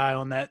last guy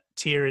on that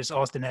tier is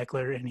Austin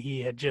Eckler, and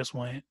he had just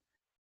went.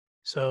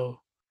 So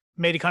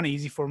made it kind of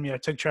easy for me. I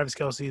took Travis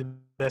Kelce, the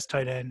best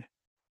tight end.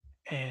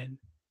 And,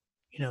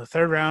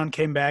 third round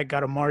came back,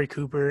 got Amari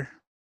Cooper.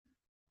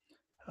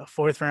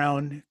 Fourth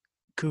round,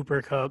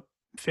 Cooper Kupp.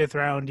 Fifth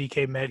round,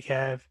 DK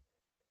Metcalf.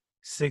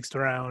 Sixth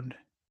round,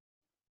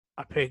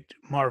 I picked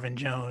Marvin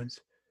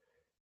Jones.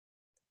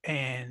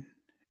 And,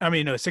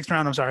 sixth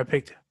round, I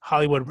picked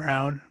Hollywood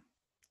Brown.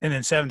 And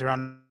then seventh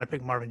round, I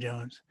picked Marvin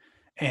Jones.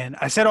 And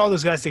I set all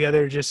those guys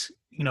together just,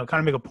 kind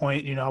of make a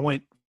point. I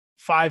went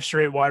 5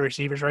 straight wide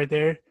receivers right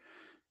there.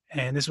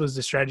 And this was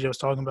the strategy I was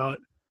talking about.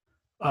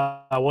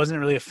 I wasn't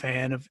really a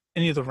fan of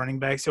any of the running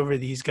backs over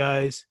these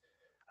guys.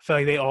 I feel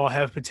like they all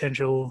have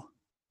potential.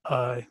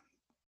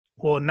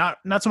 Not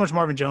so much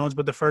Marvin Jones,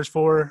 but the first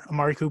 4,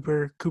 Amari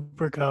Cooper,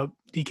 Cooper Kupp,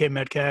 DK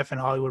Metcalf,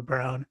 and Hollywood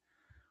Brown,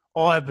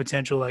 all have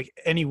potential. Like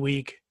any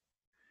week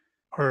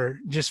or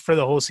just for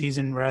the whole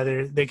season,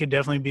 rather, they could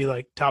definitely be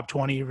like top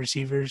 20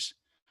 receivers.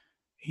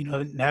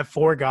 Have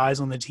 4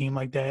 guys on the team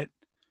like that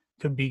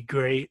could be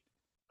great.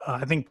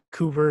 I think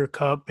Cooper,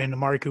 Kupp, and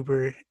Amari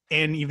Cooper,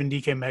 and even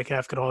DK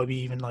Metcalf could all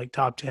be even like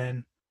top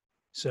 10.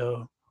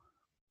 So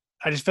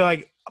I just feel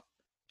like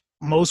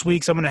most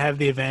weeks I'm going to have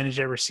the advantage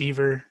at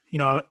receiver.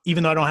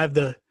 Even though I don't have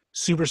the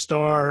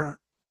superstar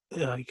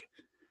like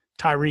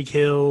Tyreek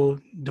Hill,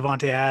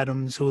 Devontae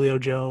Adams, Julio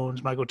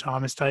Jones, Michael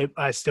Thomas type,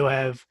 I still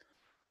have,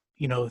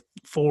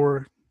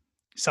 4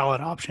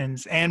 solid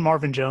options, and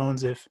Marvin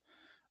Jones if,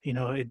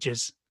 it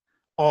just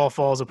all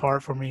falls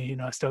apart for me.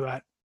 I still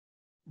got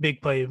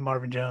big play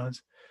Marvin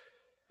Jones.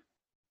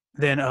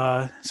 Then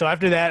so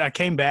after that, I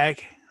came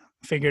back,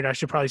 figured I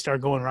should probably start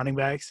going running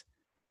backs.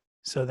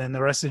 So then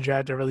the rest of the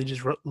draft, I really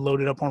just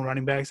loaded up on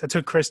running backs. I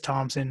took Chris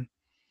Thompson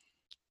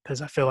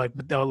because I feel like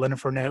without Leonard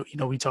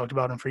Fournette, we talked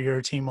about him for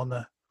your team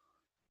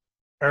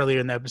earlier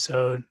in the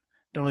episode.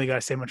 Don't really got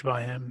to say much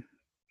about him.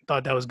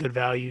 Thought that was good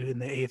value in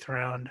the 8th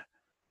round.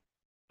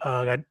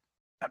 I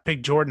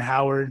picked Jordan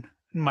Howard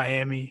in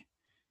Miami.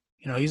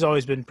 He's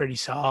always been pretty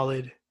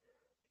solid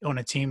on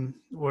a team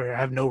where I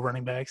have no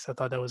running backs. I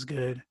thought that was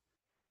good.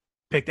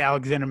 Picked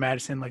Alexander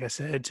Madison, like I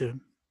said, to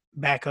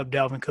back up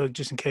Dalvin Cook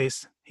just in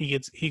case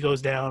he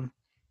goes down.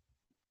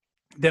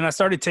 Then I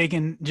started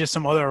taking just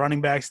some other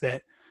running backs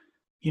that,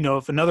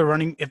 if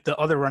the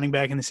other running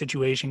back in the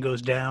situation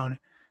goes down,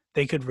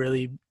 they could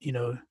really,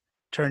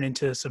 turn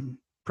into some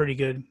pretty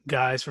good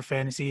guys for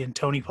fantasy. And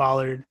Tony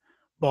Pollard,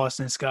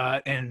 Boston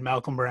Scott, and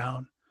Malcolm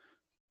Brown.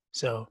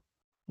 So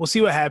we'll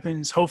see what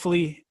happens.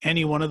 Hopefully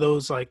any one of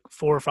those like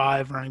 4 or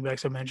 5 running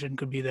backs I mentioned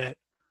could be that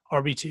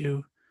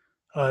RB2.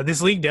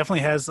 This league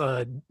definitely has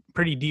a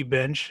pretty deep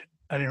bench.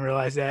 I didn't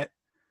realize that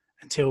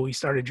until we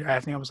started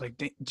drafting. I was like,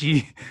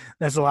 gee,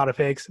 that's a lot of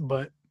picks,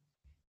 but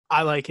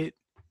I like it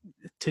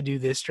to do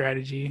this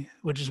strategy,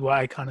 which is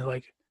why I kind of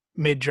like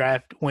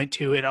mid-draft went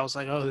to it. I was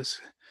like, oh, this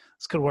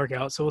could work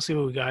out. So we'll see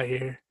what we got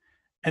here.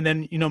 And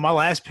then, my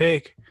last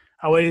pick,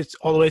 I waited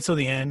all the way till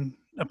the end.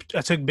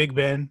 I took Big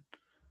Ben.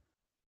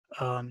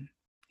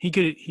 He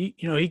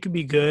could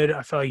be good.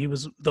 I felt like he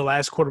was the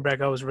last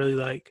quarterback I was really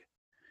like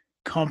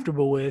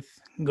comfortable with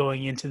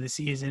going into the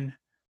season.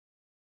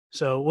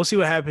 So we'll see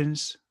what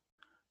happens.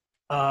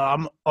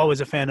 I'm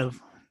always a fan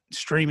of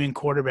streaming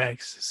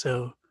quarterbacks.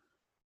 So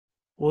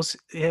we'll see.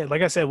 Yeah,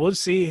 like I said, we'll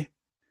see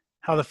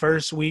how the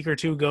first week or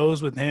 2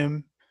 goes with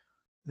him.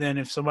 Then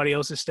if somebody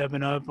else is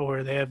stepping up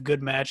or they have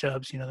good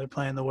matchups, they're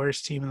playing the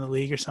worst team in the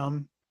league or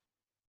something,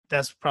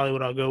 that's probably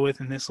what I'll go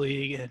with in this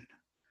league. And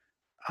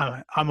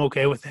I'm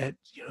okay with that.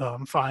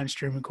 I'm fine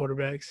streaming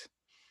quarterbacks.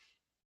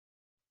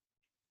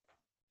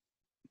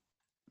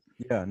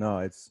 Yeah,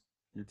 no,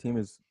 your team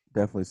is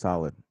definitely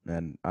solid,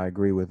 and I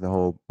agree with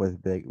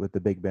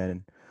the Big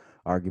Ben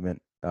argument.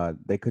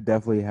 They could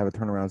definitely have a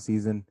turnaround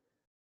season.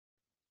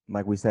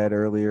 Like we said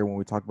earlier when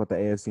we talked about the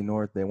AFC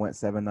North, they went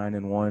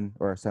 7-9-1,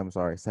 or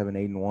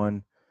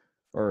 7-8-1,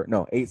 or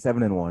no,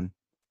 8-7-1,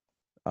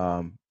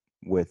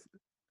 with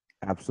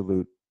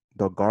absolute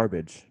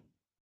garbage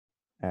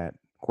at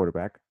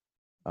quarterback.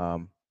 Yeah,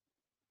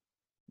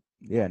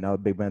 now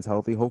Big Ben's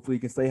healthy. Hopefully,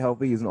 he can stay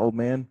healthy. He's an old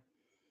man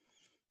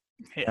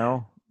Yeah.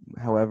 now.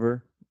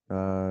 However,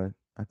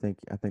 I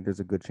I think there's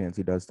a good chance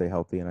he does stay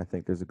healthy, and I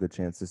think there's a good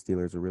chance the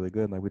Steelers are really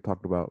good, like we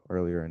talked about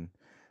earlier,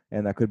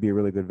 and that could be a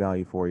really good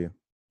value for you.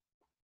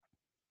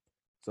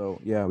 So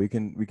yeah, we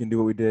can do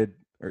what we did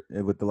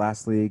with the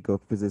last league, go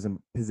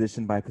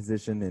position by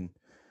position,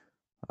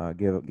 and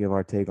give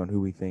our take on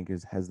who we think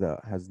has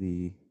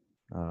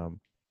um,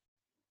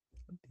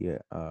 the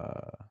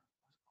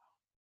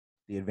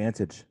the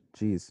advantage.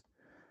 Jeez,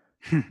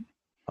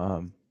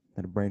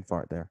 had a brain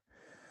fart there.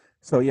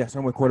 So yeah,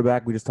 starting with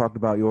quarterback, we just talked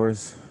about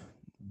yours,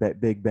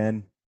 Big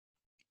Ben.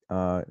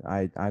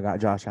 I got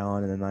Josh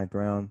Allen in the ninth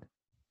round.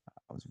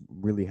 I was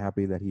really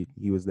happy that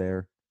he was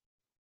there.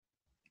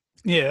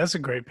 Yeah, that's a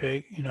great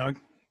pick.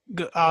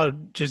 I'll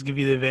just give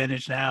you the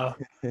advantage now.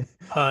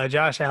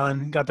 Josh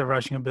Allen got the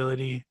rushing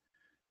ability,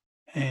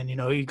 and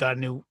he got a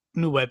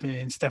new weapon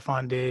in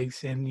Stephon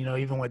Diggs, and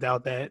even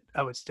without that,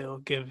 I would still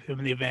give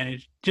him the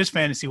advantage, just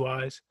fantasy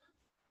wise,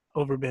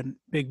 over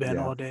Big Ben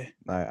Yeah, all day.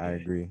 I Yeah.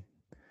 agree.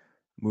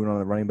 Moving on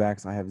to running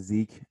backs, I have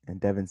Zeke and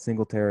Devin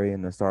Singletary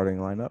in the starting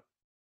lineup.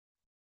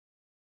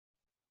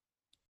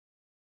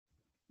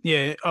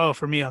 Yeah. Oh,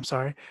 for me, I'm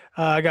sorry.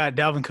 I got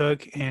Dalvin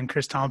Cook and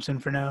Chris Thompson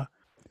for now.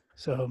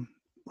 So,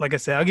 like I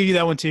said, I'll give you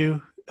that one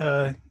too.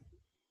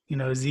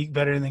 Zeke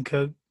better than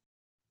Cook.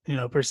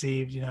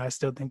 Perceived. I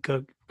still think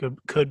Cook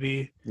could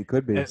be He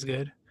could be, as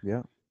good,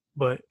 yeah.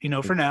 but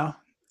It- for now,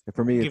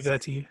 For me, give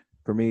that to you.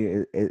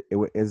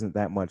 it isn't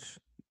that much.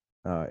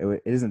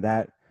 It isn't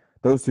that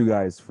those two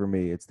guys for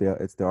me. It's the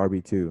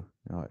RB2,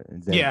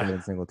 and Yeah,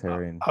 Devin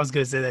Singletary, and I was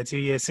gonna say that too.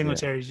 Yeah, yeah,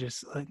 Singletary's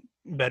just like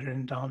better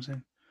than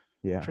Thompson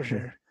yeah, for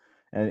sure.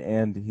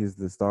 and he's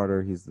the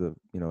starter. He's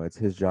it's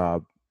his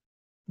job,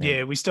 and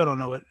Yeah, we still don't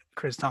know what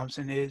Chris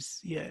Thompson is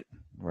yet.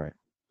 right.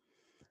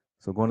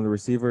 So going to the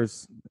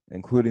receivers,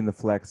 including the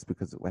flex,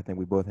 because I think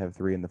we both have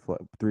three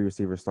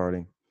receivers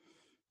starting.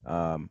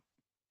 Um,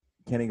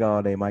 Kenny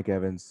Galladay, Mike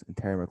Evans, and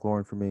Terry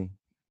McLaurin for me,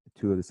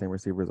 two of the same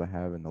receivers I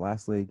have in the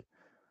last league.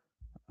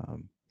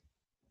 Um,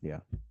 yeah,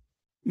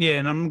 Yeah,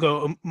 and I'm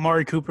gonna go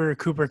Amari Cooper,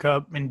 Cooper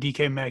Cup, and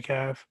DK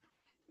Metcalf,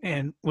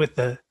 and with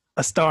a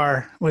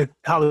star with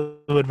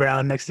Hollywood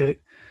Brown next to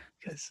it,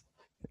 because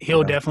he'll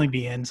yeah. definitely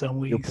be in some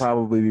You'll weeks.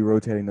 probably be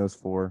rotating those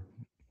four.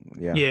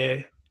 Yeah,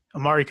 Yeah,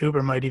 Amari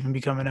Cooper might even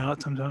be coming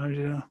out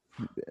sometimes.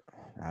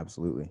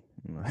 absolutely.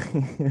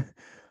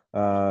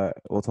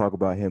 We'll talk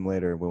about him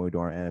later when we do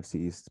our NFC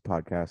East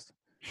podcast.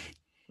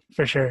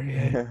 For sure.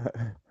 Yeah.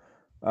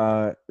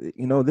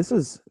 This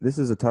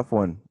is a tough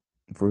one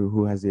for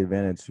who has the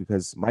advantage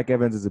because Mike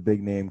Evans is a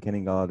big name.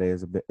 Kenny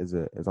Galladay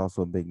is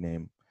also a big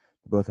name.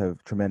 Both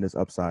have tremendous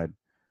upside.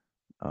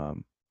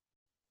 Um,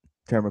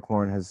 Terry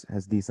McLaurin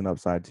has decent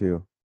upside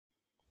too.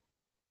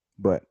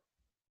 But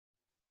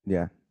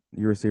yeah,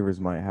 your receivers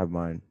might have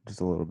mine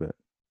just a little bit.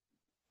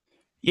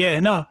 Yeah,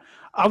 no,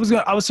 I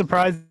was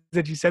surprised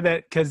that you said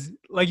that because,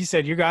 like you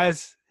said, your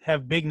guys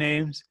have big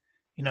names.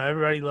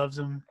 Everybody loves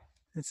them.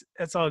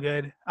 That's all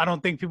good. I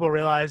don't think people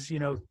realize,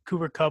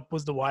 Cooper Cup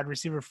was the wide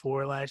receiver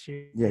 4 last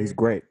Yeah, he's year.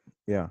 great.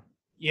 Yeah,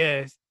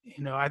 Yeah,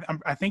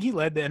 I think he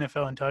led the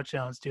NFL in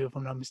touchdowns too, if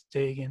I'm not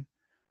mistaken,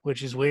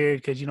 which is weird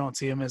because you don't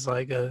see him as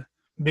like a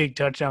big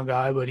touchdown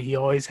guy, but he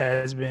always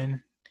has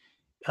been.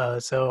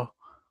 So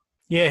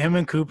yeah, him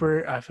and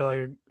Cooper, I feel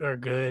like are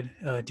good.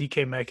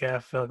 DK Metcalf, I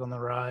feel like on the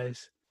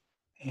rise.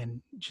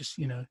 And just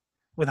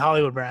with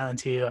Hollywood Brown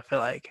too, I feel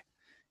like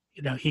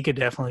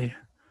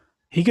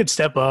he could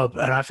step up,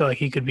 and I feel like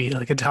he could be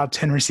like a top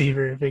 10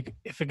 receiver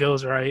if it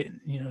goes right.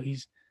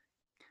 He's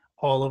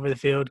all over the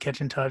field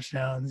catching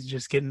touchdowns,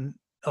 just getting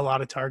a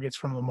lot of targets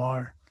from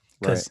Lamar. right.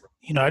 Because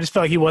I just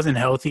felt like he wasn't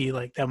healthy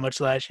like that much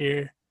last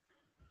year,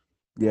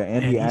 Yeah,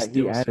 and and he he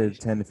still added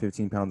 10 to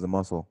 15 pounds of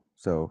muscle,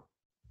 so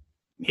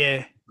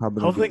yeah.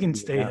 probably Hopefully, he gonna can be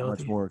stay that much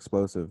healthy. more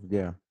explosive.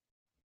 Yeah,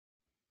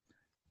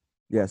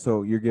 yeah.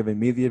 So you're giving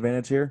me the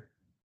advantage here? Or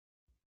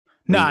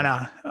Nah, you?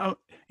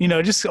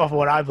 nah. Just off of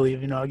what I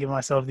believe, I'll give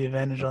myself the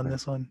advantage on Okay.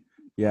 this one.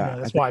 Yeah, I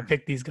That's think. why I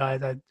picked these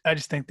guys. I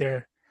just think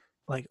they're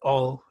like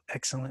all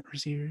excellent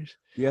receivers.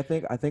 Yeah,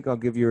 I think I'll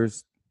give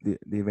yours the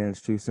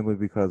advantage too, simply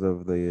because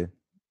of the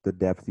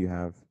depth you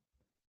have.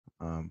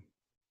 Um,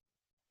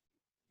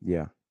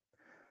 yeah,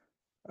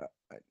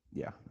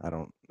 yeah. I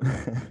don't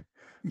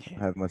Yeah,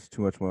 have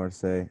too much more to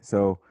say.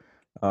 So,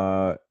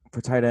 for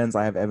tight ends,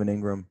 I have Evan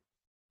Ingram.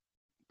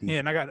 yeah, Decent.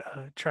 and I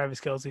got Travis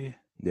Kelsey.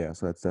 Yeah,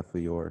 so that's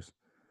definitely yours.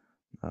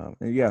 And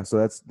yeah, so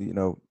that's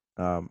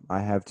I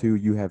have two,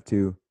 you have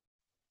two.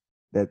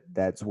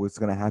 That's what's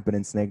gonna happen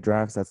in snake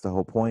drafts. That's the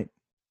whole point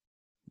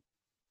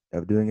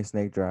of doing a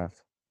snake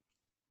draft.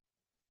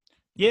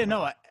 Yeah,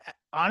 no,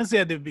 honestly,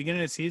 at the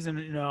beginning of the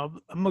season,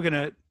 I'm looking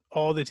at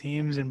all the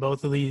teams in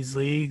both of these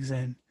leagues,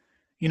 and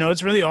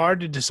it's really hard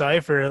to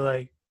decipher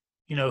like,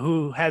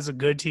 who has a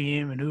good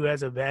team and who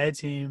has a bad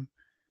team.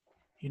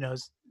 You know,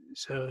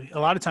 so a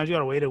lot of times you got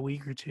to wait a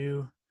week or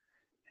two,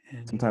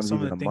 and Sometimes some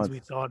of even the a things month. we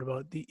thought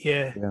about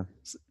Yeah,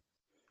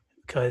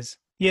 because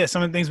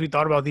some of the things we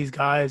thought about these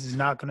guys is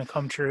not going to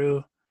come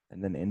true.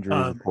 and then injuries,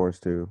 of Um, course,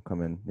 to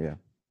come in. Yeah,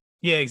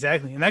 yeah,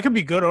 exactly, and that could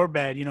be good or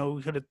bad.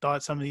 We could have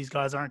thought some of these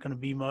guys aren't going to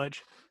be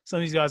much, some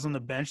of these guys on the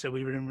bench that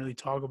we didn't really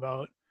talk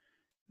about,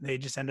 they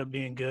just end up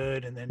being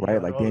good. And then you're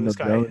right? like, Like oh, Daniel this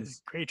guy had a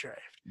Jones. great draft.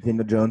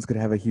 Daniel Jones could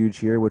have a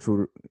huge year, which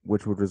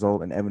would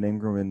result in Evan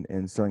Ingram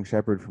and Sterling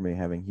Shepard for me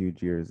having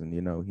huge years, and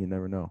you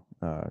never know.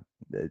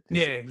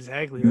 Yeah,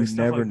 exactly. You Like stuff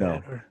never like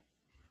know. that.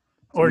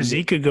 Or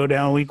Zeke could go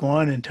down week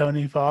 1 and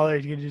Tony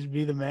Pollard could just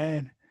be the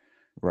man.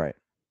 Right.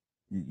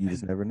 You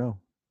just never know.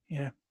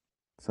 Yeah.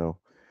 So,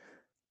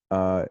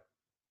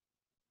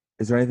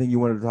 is there anything you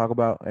wanted to talk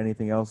about?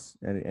 Anything else?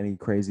 Any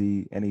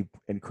crazy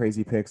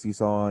picks you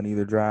saw on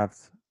either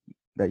draft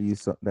that you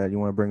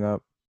want to bring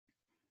up?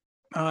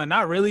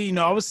 Not really.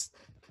 I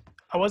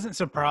wasn't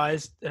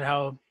surprised at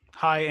how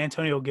high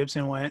Antonio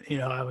Gibson went.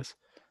 I was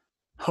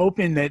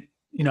hoping that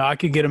I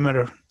could get him at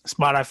a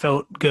spot I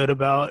felt good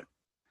about.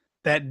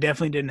 That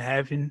definitely didn't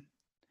happen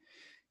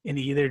in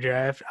either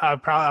draft.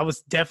 I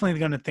was definitely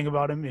going to think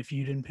about him if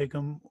you didn't pick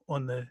him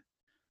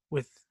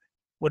with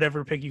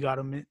whatever pick you got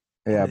him in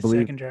the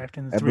second draft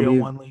in the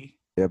 301 league.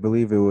 Yeah, I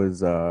believe it was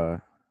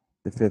the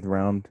 5th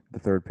round, the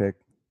 3rd pick.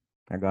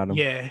 I got him.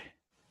 Yeah.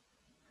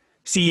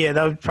 See, yeah,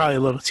 that was probably a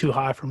little too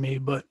high for me,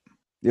 but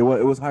it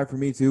was high for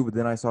me too. But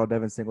then I saw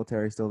Devin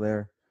Singletary still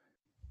there,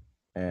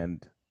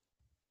 and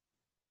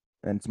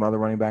some other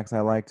running backs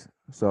I liked.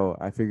 So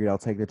I figured I'll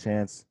take the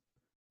chance,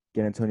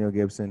 get Antonio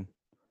Gibson,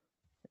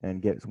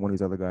 and get one of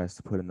these other guys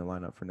to put in the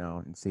lineup for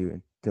now and see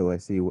until I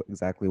see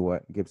exactly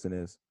what Gibson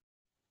is.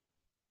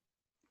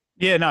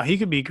 Yeah, no, he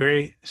could be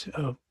great.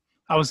 So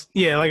I was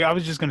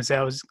just gonna say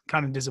I was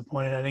kind of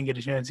disappointed I didn't get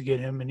a chance to get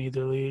him in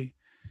either league.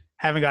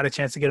 Haven't got a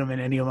chance to get him in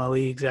any of my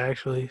leagues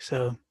actually.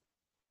 So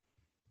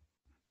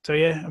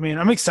yeah, I mean,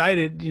 I'm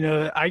excited.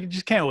 I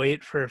just can't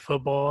wait for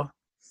football.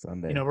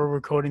 Sunday. We're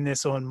recording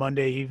this on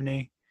Monday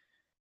evening.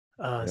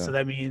 So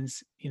that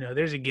means,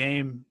 there's a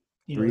game,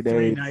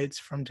 3 nights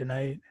from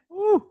tonight.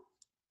 Woo!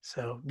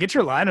 So get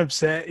your lineup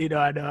set.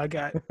 I know I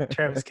got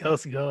Travis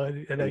Kelce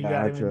going. I know you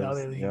got him in the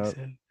other league. Yep.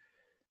 So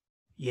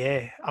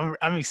yeah,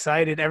 I'm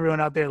excited. Everyone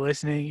out there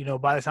listening,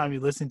 by the time you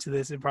listen to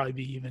this, it'll probably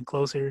be even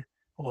closer.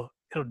 Well,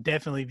 it'll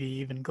definitely be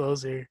even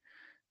closer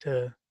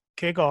to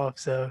kickoff.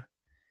 So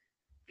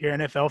if you're an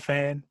NFL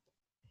fan,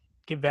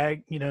 get back,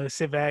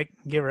 sit back,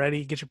 get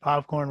ready, get your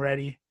popcorn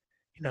ready.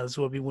 This is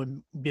what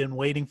we've been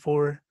waiting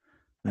for.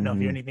 I know if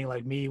you're anything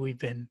like me, we've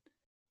been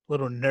a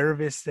little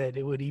nervous that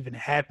it would even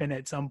happen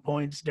at some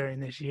points during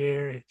this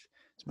year.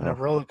 It's been a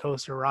roller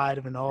coaster ride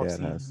of an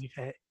offseason. We've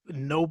had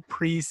no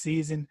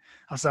preseason.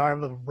 I'm sorry,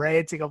 I'm a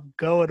ranting. I'm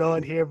going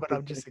on here, but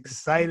I'm just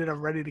excited.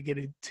 I'm ready to get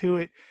into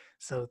it.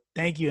 So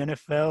thank you,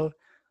 NFL.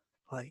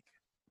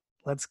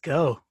 Let's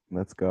go.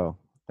 Let's go.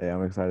 Yeah,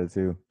 I'm excited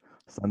too.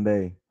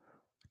 Sunday,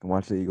 I can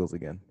watch the Eagles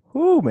again.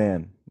 Whoo,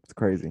 man. It's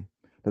crazy.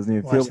 Doesn't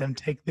even watch them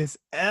take this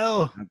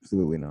L.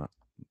 Absolutely not.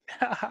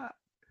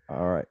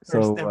 All right.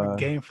 First ever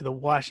game for the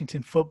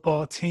Washington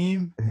football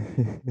team.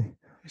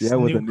 Yeah,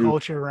 with new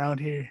culture around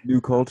here. New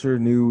culture,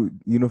 new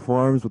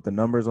uniforms with the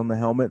numbers on the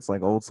helmets,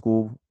 like old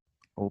school.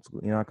 I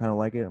kind of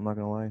like it. I'm not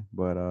gonna lie,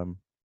 but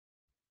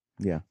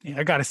yeah. Yeah,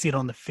 I got to see it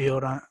on the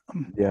field. I'm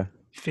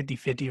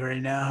 50-50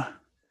 right now.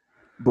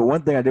 But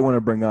one thing I did want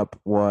to bring up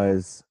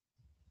was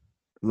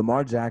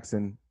Lamar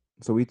Jackson.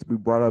 So we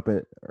brought up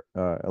it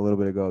a little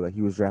bit ago that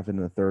he was drafted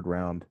in the 3rd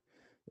round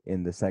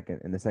in the second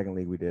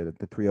league we did,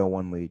 the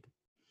 301 league.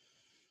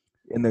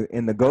 In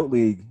the GOAT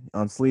league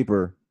on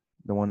Sleeper,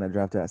 the one that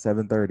drafted at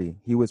 730,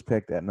 he was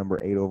picked at number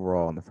 8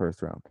 overall in the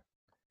 1st round.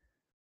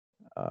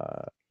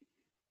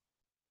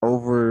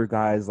 Over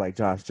guys like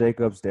Josh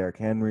Jacobs, Derrick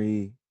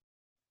Henry.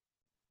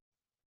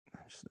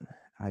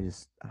 I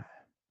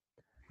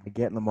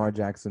get Lamar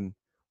Jackson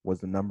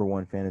was the number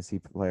 1 fantasy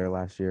player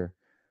last year,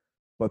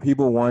 but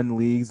people won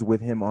leagues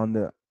with him on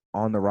the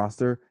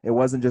roster. It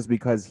wasn't just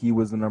because he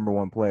was the number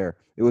 1 player.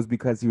 It was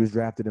because he was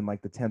drafted in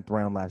like the 10th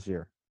round last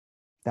year.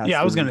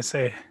 I was going to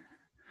say,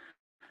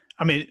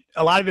 I mean,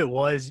 a lot of it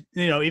was,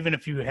 even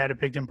if you had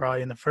picked him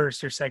probably in the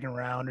 1st or 2nd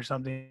round or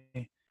something,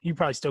 you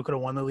probably still could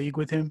have won the league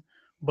with him.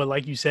 But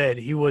like you said,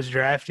 he was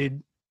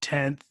drafted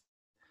 10th,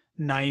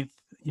 9th,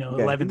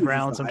 11th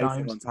round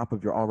sometimes. On top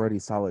of your already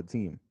solid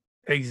team.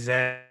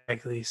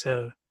 Exactly.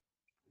 So,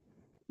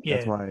 yeah.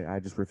 That's why I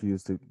just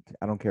refuse to.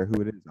 I don't care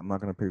who it is. I'm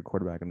not going to pick a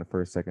quarterback in the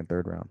 1st, 2nd,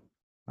 3rd round.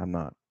 I'm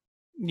not.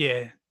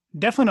 Yeah,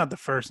 definitely not the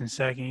 1st and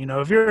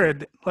 2nd. If you're,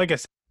 like I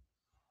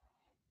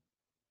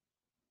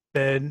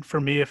said,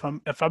 for me, if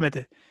I'm at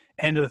the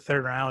end of the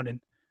 3rd round and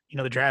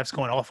the draft's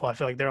going awful, I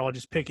feel like they're all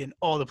just picking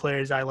all the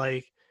players I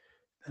like.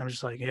 And I'm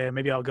just like, yeah,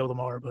 maybe I'll go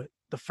Lamar. But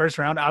the 1st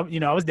round, I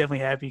was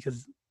definitely happy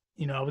because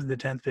I was the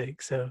 10th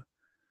pick, so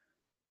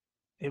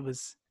it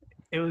was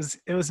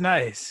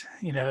nice.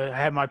 I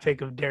had my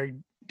pick of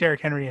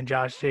Derrick Henry and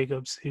Josh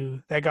Jacobs, who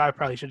that guy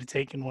probably should have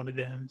taken one of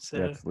them. So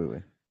yeah,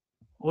 absolutely.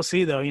 We'll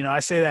see though. I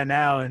say that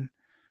now and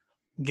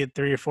get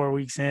 3 or 4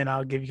 weeks in,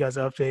 I'll give you guys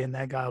an update, and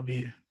that guy will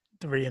be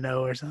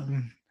 3-0 or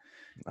something.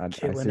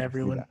 Killing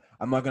everyone. That.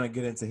 I'm not gonna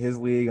get into his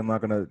league. I'm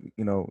not gonna,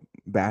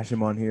 bash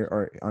him on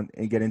here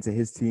and get into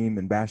his team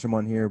and bash him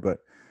on here. But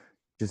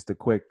just a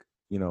quick,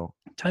 I'm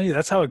telling you,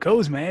 that's how it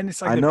goes, man.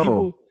 It's like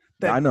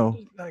that I know.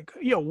 like,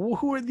 yo,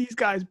 who are these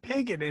guys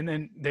picking? And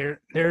then they're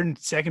in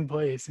second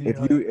place. And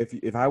If you're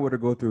if I were to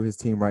go through his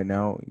team right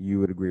now, you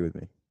would agree with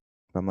me.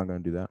 But I'm not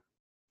going to do like,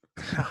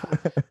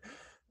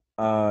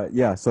 that.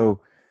 Yeah.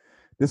 So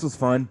this was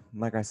fun.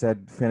 Like I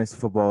said, fantasy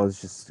football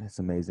is it's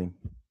amazing.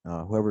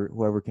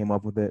 Whoever came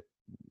up with it,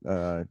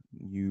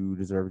 you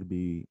deserve to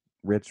be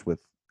rich with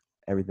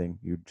everything.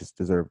 You just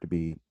deserve to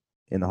be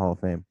in the Hall of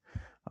Fame.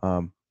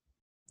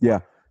 Yeah.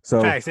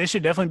 So facts. They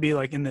should definitely be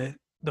like in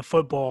the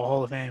football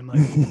Hall of Fame. Like,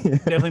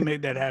 definitely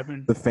make that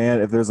happen.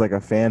 if there's like a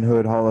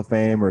fanhood Hall of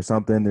Fame or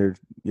something, there's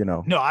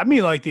No, I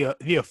mean like the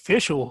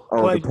official, the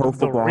like Pro the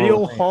Football real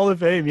Hall of Fame. Hall of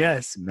Fame.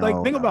 Yes. Like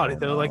No, think about no, it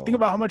though. Like think no.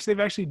 about how much they've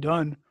actually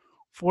done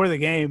for the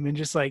game and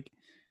just like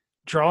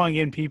drawing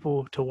in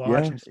people to watch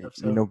Yeah, and stuff.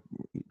 So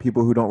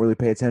people who don't really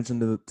pay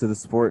attention to the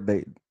sport,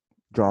 they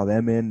draw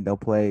them in. They'll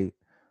play,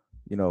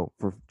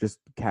 for just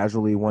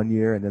casually 1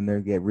 year, and then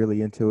they get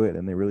really into it,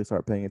 and they really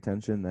start paying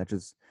attention. That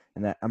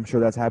I'm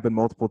sure that's happened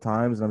multiple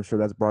times, and I'm sure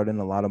that's brought in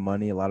a lot of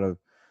money, a lot of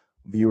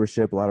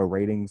viewership, a lot of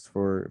ratings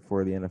for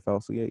the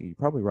NFL. So yeah, you're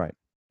probably right.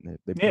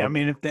 yeah, I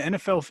mean if the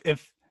NFL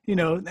if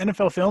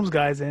NFL Films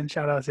guys in,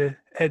 shout out to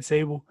Ed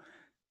Sable,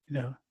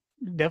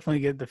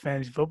 definitely get the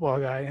fantasy football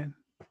guy in.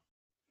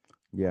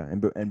 Yeah,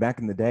 and back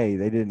in the day,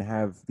 they didn't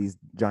have these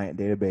giant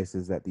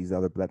databases that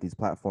these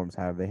platforms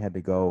have. They had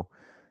to go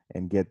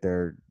and get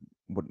their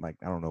I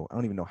don't know. I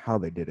don't even know how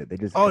they did it. They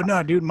just Oh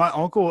no, dude, my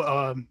uncle,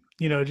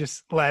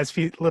 just last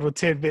few little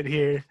tidbit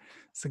here.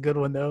 It's a good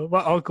one though.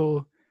 My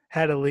uncle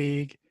had a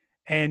league,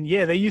 and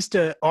yeah, they used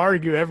to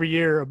argue every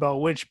year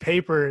about which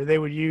paper they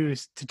would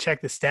use to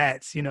check the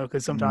stats.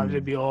 Because sometimes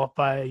it'd be off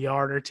by a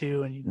yard or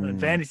two, and in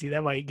fantasy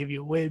that might give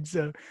you a win.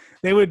 So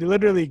they would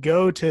literally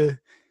go to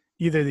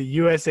either the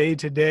USA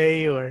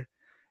Today or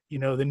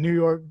the New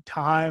York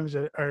Times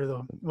or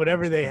the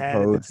whatever they had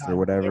at the Post or time.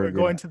 whatever. They were Yeah.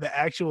 going to the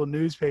actual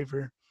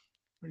newspaper,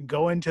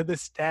 going to the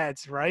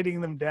stats, writing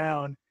them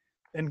down,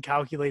 and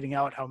calculating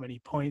out how many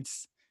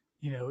points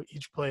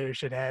each player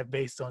should have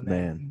based on that.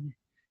 Man.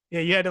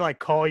 Yeah, you had to like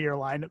call your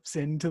lineups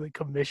into the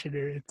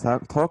commissioner.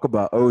 Talk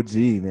about OG,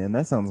 man.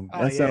 That sounds.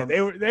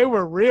 They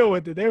were real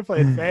with it. They were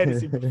playing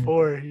fantasy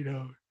before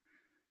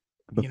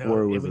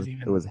Before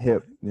it was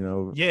hip.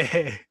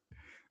 Yeah,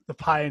 the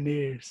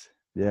pioneers.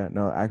 Yeah,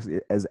 no, actually,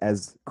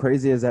 as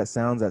crazy as that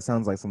sounds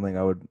like something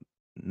I would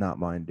not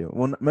mind doing.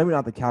 Well, maybe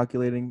not the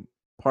calculating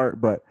part,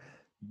 but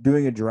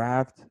doing a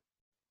draft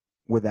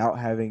without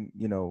having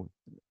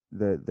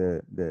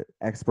the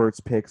experts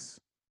picks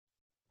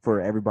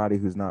for everybody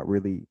who's not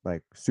really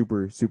like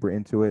super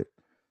into it.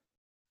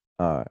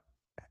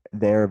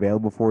 They're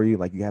available for you.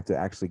 Like you have to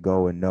actually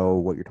go and know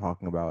what you're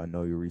talking about and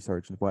know your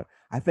research and what.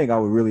 I think I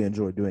would really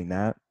enjoy doing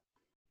that.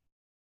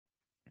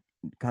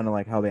 Kind of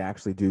like how they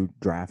actually do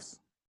drafts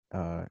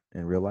in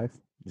real life.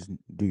 Just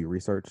do your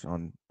research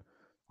on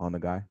the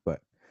guy.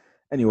 But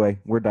anyway,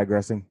 we're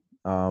digressing.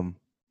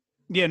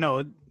 Yeah,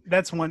 no,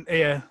 that's one.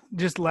 Yeah,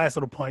 just last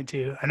little point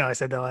too. I know I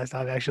said that last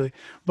time actually,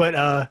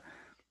 but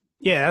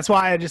yeah, that's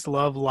why I just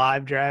love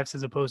live drafts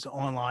as opposed to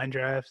online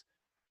drafts,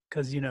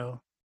 because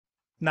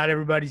not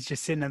everybody's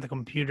just sitting at the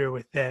computer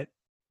with that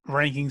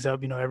rankings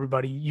up.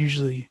 Everybody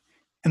usually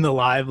in the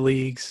live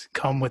leagues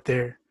come with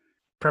their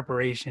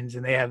preparations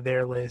and they have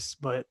their lists,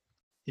 but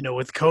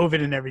with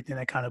COVID and everything,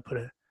 that kind of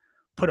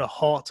put a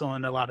halt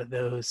on a lot of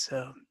those.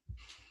 So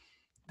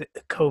the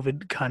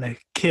COVID kind of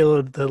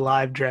killed the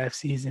live draft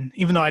season,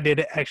 even though I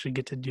did actually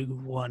get to do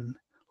one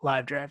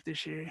live draft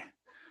this year.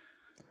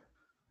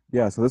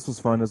 Yeah, so this was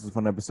fun. This was a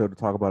fun episode to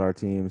talk about our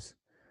teams.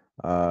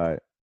 I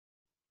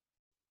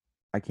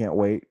can't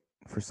wait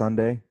for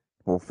Sunday.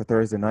 Well, for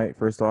Thursday night,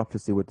 first off, to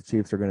see what the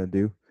Chiefs are going to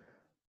do.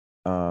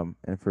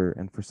 And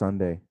for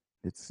Sunday,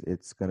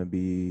 it's going to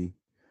be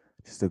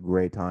just a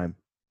great time.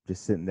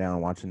 Just sitting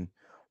down watching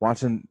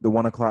the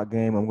 1:00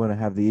 game. I'm going to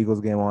have the Eagles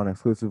game on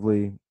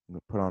exclusively.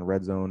 Put on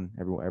Red Zone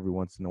every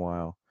once in a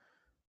while,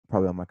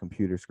 probably on my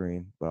computer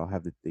screen. But I'll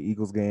have the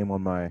Eagles game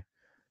on my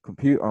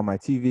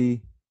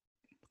TV.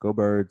 Go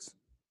Birds!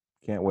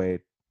 Can't wait.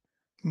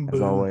 As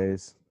Boom.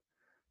 always,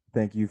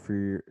 thank you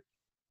for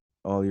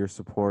all your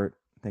support.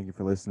 Thank you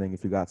for listening.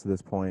 If you got to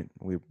this point,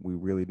 we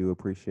really do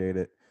appreciate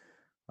it.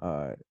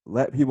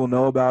 Let people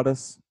know about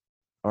us.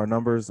 Our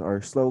numbers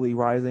are slowly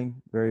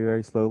rising, very,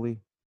 very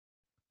slowly.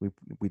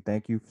 We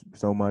thank you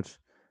so much.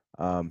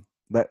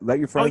 Let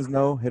your friends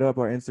know. Hit up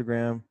our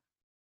Instagram.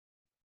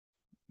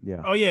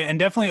 Yeah. Oh yeah, and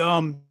definitely.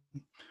 I'm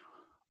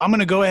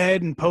gonna go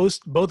ahead and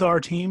post both our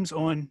teams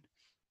on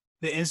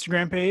the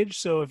Instagram page.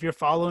 So if you're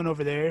following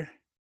over there,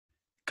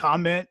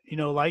 comment.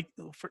 Like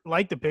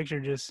the picture,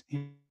 just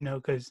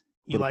because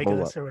you like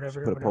us or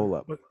whatever. Put a poll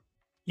up. But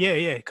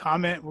yeah.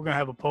 Comment. We're gonna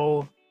have a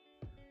poll.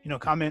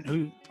 Comment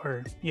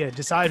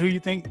decide who you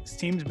think's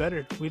team's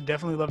better. We'd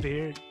definitely love to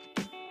hear it.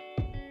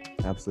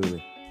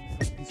 Absolutely.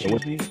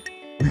 Choose me.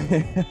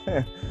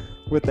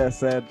 With that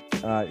said,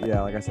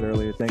 like I said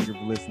earlier, thank you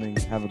for listening.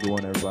 Have a good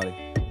one, everybody.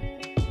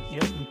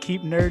 Yep, and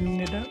keep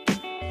nerding it up.